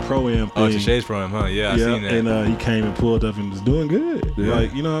got a little pro-am thing. Oh, it's a Shades Pro-am, huh? Yeah, I seen that. And he came and pulled up and was doing good. Yeah.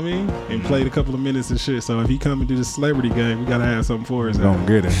 Like, you know what I mean? And played a couple of minutes and shit. So if he come and do the celebrity game, we got to have something for us. Don't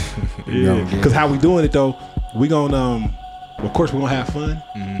get it. Yeah. Because how we doing it, though, we going to, of course, we're going to have fun,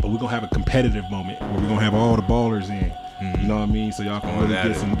 but we're going to have a competitive moment where we're going to have all the ballers in. You know what I mean? So y'all can really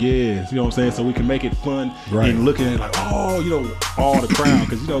get some you know what I'm saying? So we can make it fun and looking at it like, oh, you know, all the crowd.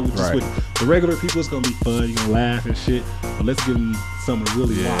 Because, you know, just with the regular people, it's going to be fun. You're going to laugh and shit. But let's give them something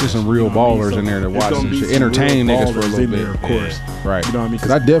really watch. Just some real ballers in there to watch and shit. Entertain niggas for a little bit. Of course. Right. You know what I mean? Because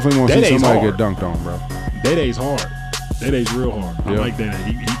I definitely want to see somebody get dunked on, bro. Day-Day's hard. Day's real hard. I like Day.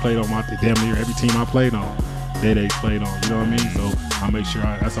 He played on my damn near every team I played on. Day played on. You know what I mean? So I make sure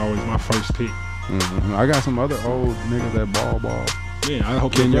that's always my first pick. Mm-hmm. I got some other old niggas that ball. Yeah, I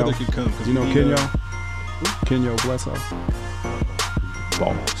hope your brother can come. You know Kenyo? Kenyo Bledsoe.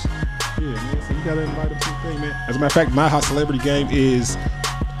 Balls. Yeah, man. So you gotta invite him to the thing, man. As a matter of fact, my hot celebrity game is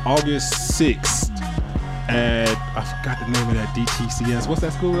August 6th at, I forgot the name of that, DTCS. What's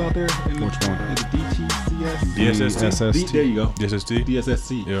that school out there? Which one? Is it DTCS? DSST. There you go.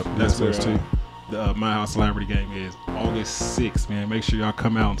 DSST. Yep. That's where the My House Celebrity Game is August 6th, man. Make sure y'all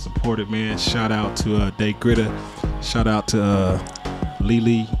come out and support it, man. Shout out to Day Gritta. Shout out to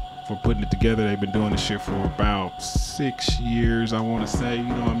Lily for putting it together. They've been doing this shit for about 6 years, I want to say. You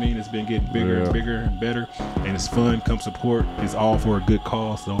know what I mean? It's been getting bigger and bigger and better, and it's fun. Come support. It's all for a good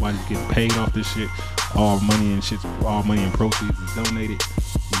cause. Nobody's getting paid off this shit. All money and proceeds is donated.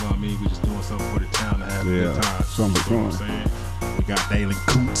 You know what I mean? We're just doing something for the town to have a good time. Something you know what I'm saying? We got Dalen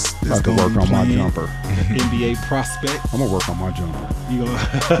Koontz. I have to work on my jumper. NBA prospect. I'm gonna work on my jumper. You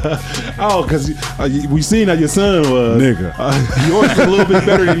gonna? Oh, because we seen how your son was. Nigga. Yours is a little bit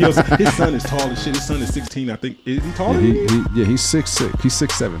better than yours. His son is tall as shit. His son is 16, I think. Is he taller than you? He's 6'6". He's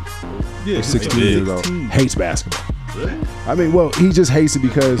 6'7". Yeah, he's 16 years old. Hates basketball. Really? I mean, well, he just hates it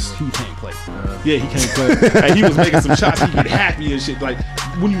because he can't play. Yeah, he can't play. And he was making some shots. He get happy and shit. Like,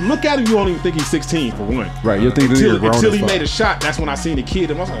 when you look at him, you don't even think he's 16 for one. Right, you're thinking until he made a shot. That's when I seen the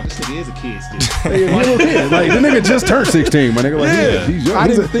kid, and I was like, this nigga is a kid still. He's a little kid. Like, the nigga just turned 16, my nigga. Like, he's young. I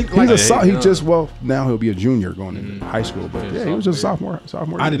didn't think like now he'll be a junior going into high school. But he was just a sophomore.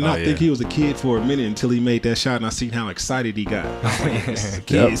 I did not think he was a kid for a minute until he made that shot, and I seen how excited he got. This is a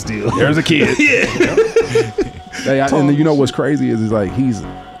kid still. There's a kid. Yeah. And you know what's crazy is like he's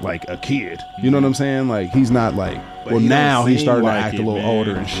like a kid. You know what I'm saying? Like he's not like. Well, now he's starting to act a little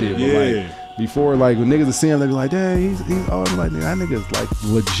older and shit. But like before, like when niggas would see him, they'd be like, "Dang, he's old." I'm like, that nigga's like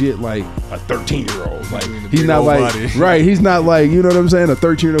legit like a 13-year-old. Like he's not like right. He's not like, you know what I'm saying, a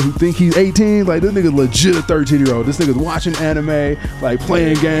 13-year-old who think he's 18. Like this nigga's legit a 13-year-old. This nigga's watching anime, like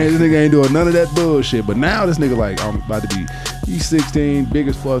playing games. This nigga ain't doing none of that bullshit. But now this nigga like I'm about to be. He's 16, big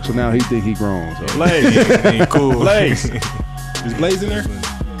as fuck. So now he think he grown. So. Blaze, ain't cool. Blaze, is Blaze in there?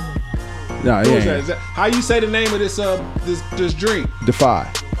 Nah, yeah. How you say the name of this this drink? Defy,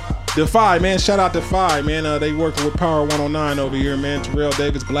 man. Shout out Defy, man. They working with Power 109 over here, man. Terrell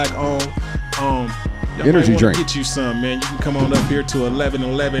Davis, black owned. Energy drink. Get you some, man. You can come on up here to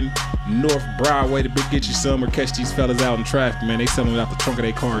 1111 North Broadway to get you some, or catch these fellas out in traffic, man. They selling it out the trunk of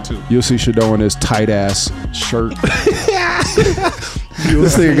their car too. You'll see Shadow in his tight ass shirt.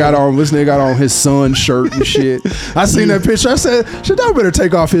 This nigga got on his son's shirt and shit. I seen that picture. I said, Shadow better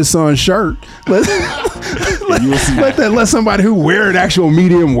take off his son's shirt. Let somebody who wear an actual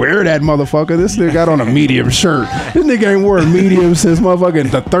medium wear that motherfucker. This nigga got on a medium shirt. This nigga ain't worn medium since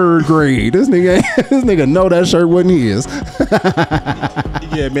motherfucking the 3rd grade. This nigga know that shirt wasn't his.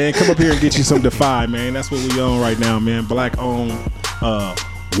 Yeah, man, come up here and get you some Defy, man. That's what we own right now, man. Black owned,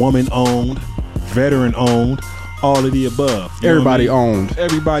 woman owned, veteran owned. All of the above. Everybody owned.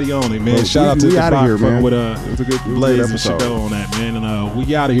 Everybody owned it, man. Well, shout out to the here, man. With Blaze and Shadow on that, man. And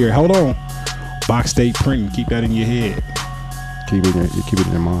we out of here. Hold on. Box State Printing. Keep that in your head. Keep it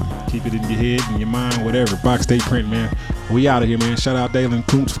in your mind. Keep it in your head, in your mind, whatever. Box State Printing, man. We out of here, man. Shout out Dalen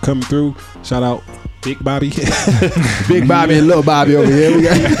Koontz for coming through. Shout out Big Bobby. Big Bobby and Little Bobby over here. We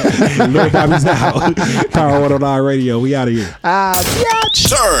got Little Bobby's out. Power 109 Radio. We out of here.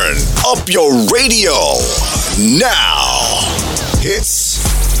 Turn up your radio now. Hits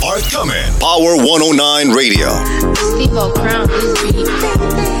are coming. Power 109 Radio. Steve-O Crown this beat.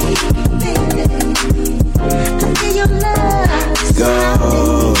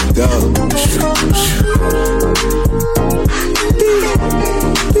 Go.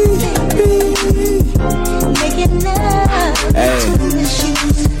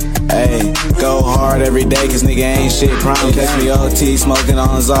 Hey, go hard every day, cause nigga ain't shit prime. Catch me OT, smoking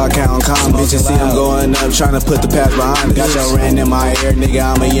on Zod, counting commas. Bitches see I'm going up, trying to put the past behind me. Got your rent in my ear, nigga,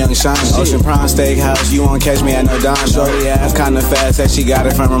 I'm a young shine. Ocean Prime Steakhouse, you won't catch me at no dime. Shorty ass kinda fast, that she got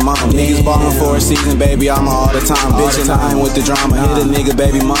it from her mom. Niggas ballin' for a season, baby, I'm all the time. Bitch, and I ain't with the drama, hit a nnigga,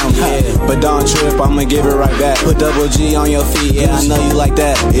 baby mom. Yeah, but don't trip, I'ma give it right back. Put double G on your feet, yeah, I know you like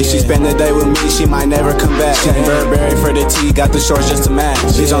that. If she spend the day with me, she might never come back. Burberry for the tea, got the shorts just to match.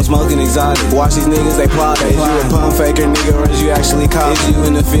 Bitch, I'm smoking exotic. Watch these niggas, they plot. You a pump I'm faker, nigga, or is you actually caught? Is you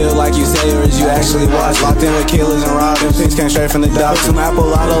in the field like you say, or is you actually watch? Locked in with killers and robbers. Pigs came straight from the dock. Some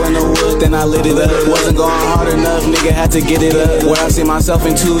apple auto in the wood, then I lit it up. Wasn't going hard enough, nigga, had to get it up. Where I see myself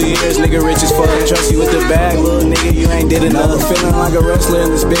in 2 years, nigga, rich as fuck. Trust you with the bag, little nigga, you ain't did enough. Feeling like a wrestler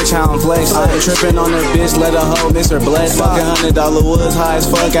in this bitch, how I'm flexed. I ain't tripping on her bitch, let her hoe miss her bless. Fucking $100 woods, high as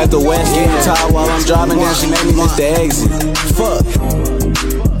fuck at the west. Getting tired while I'm driving down, she made me miss the exit. Fuck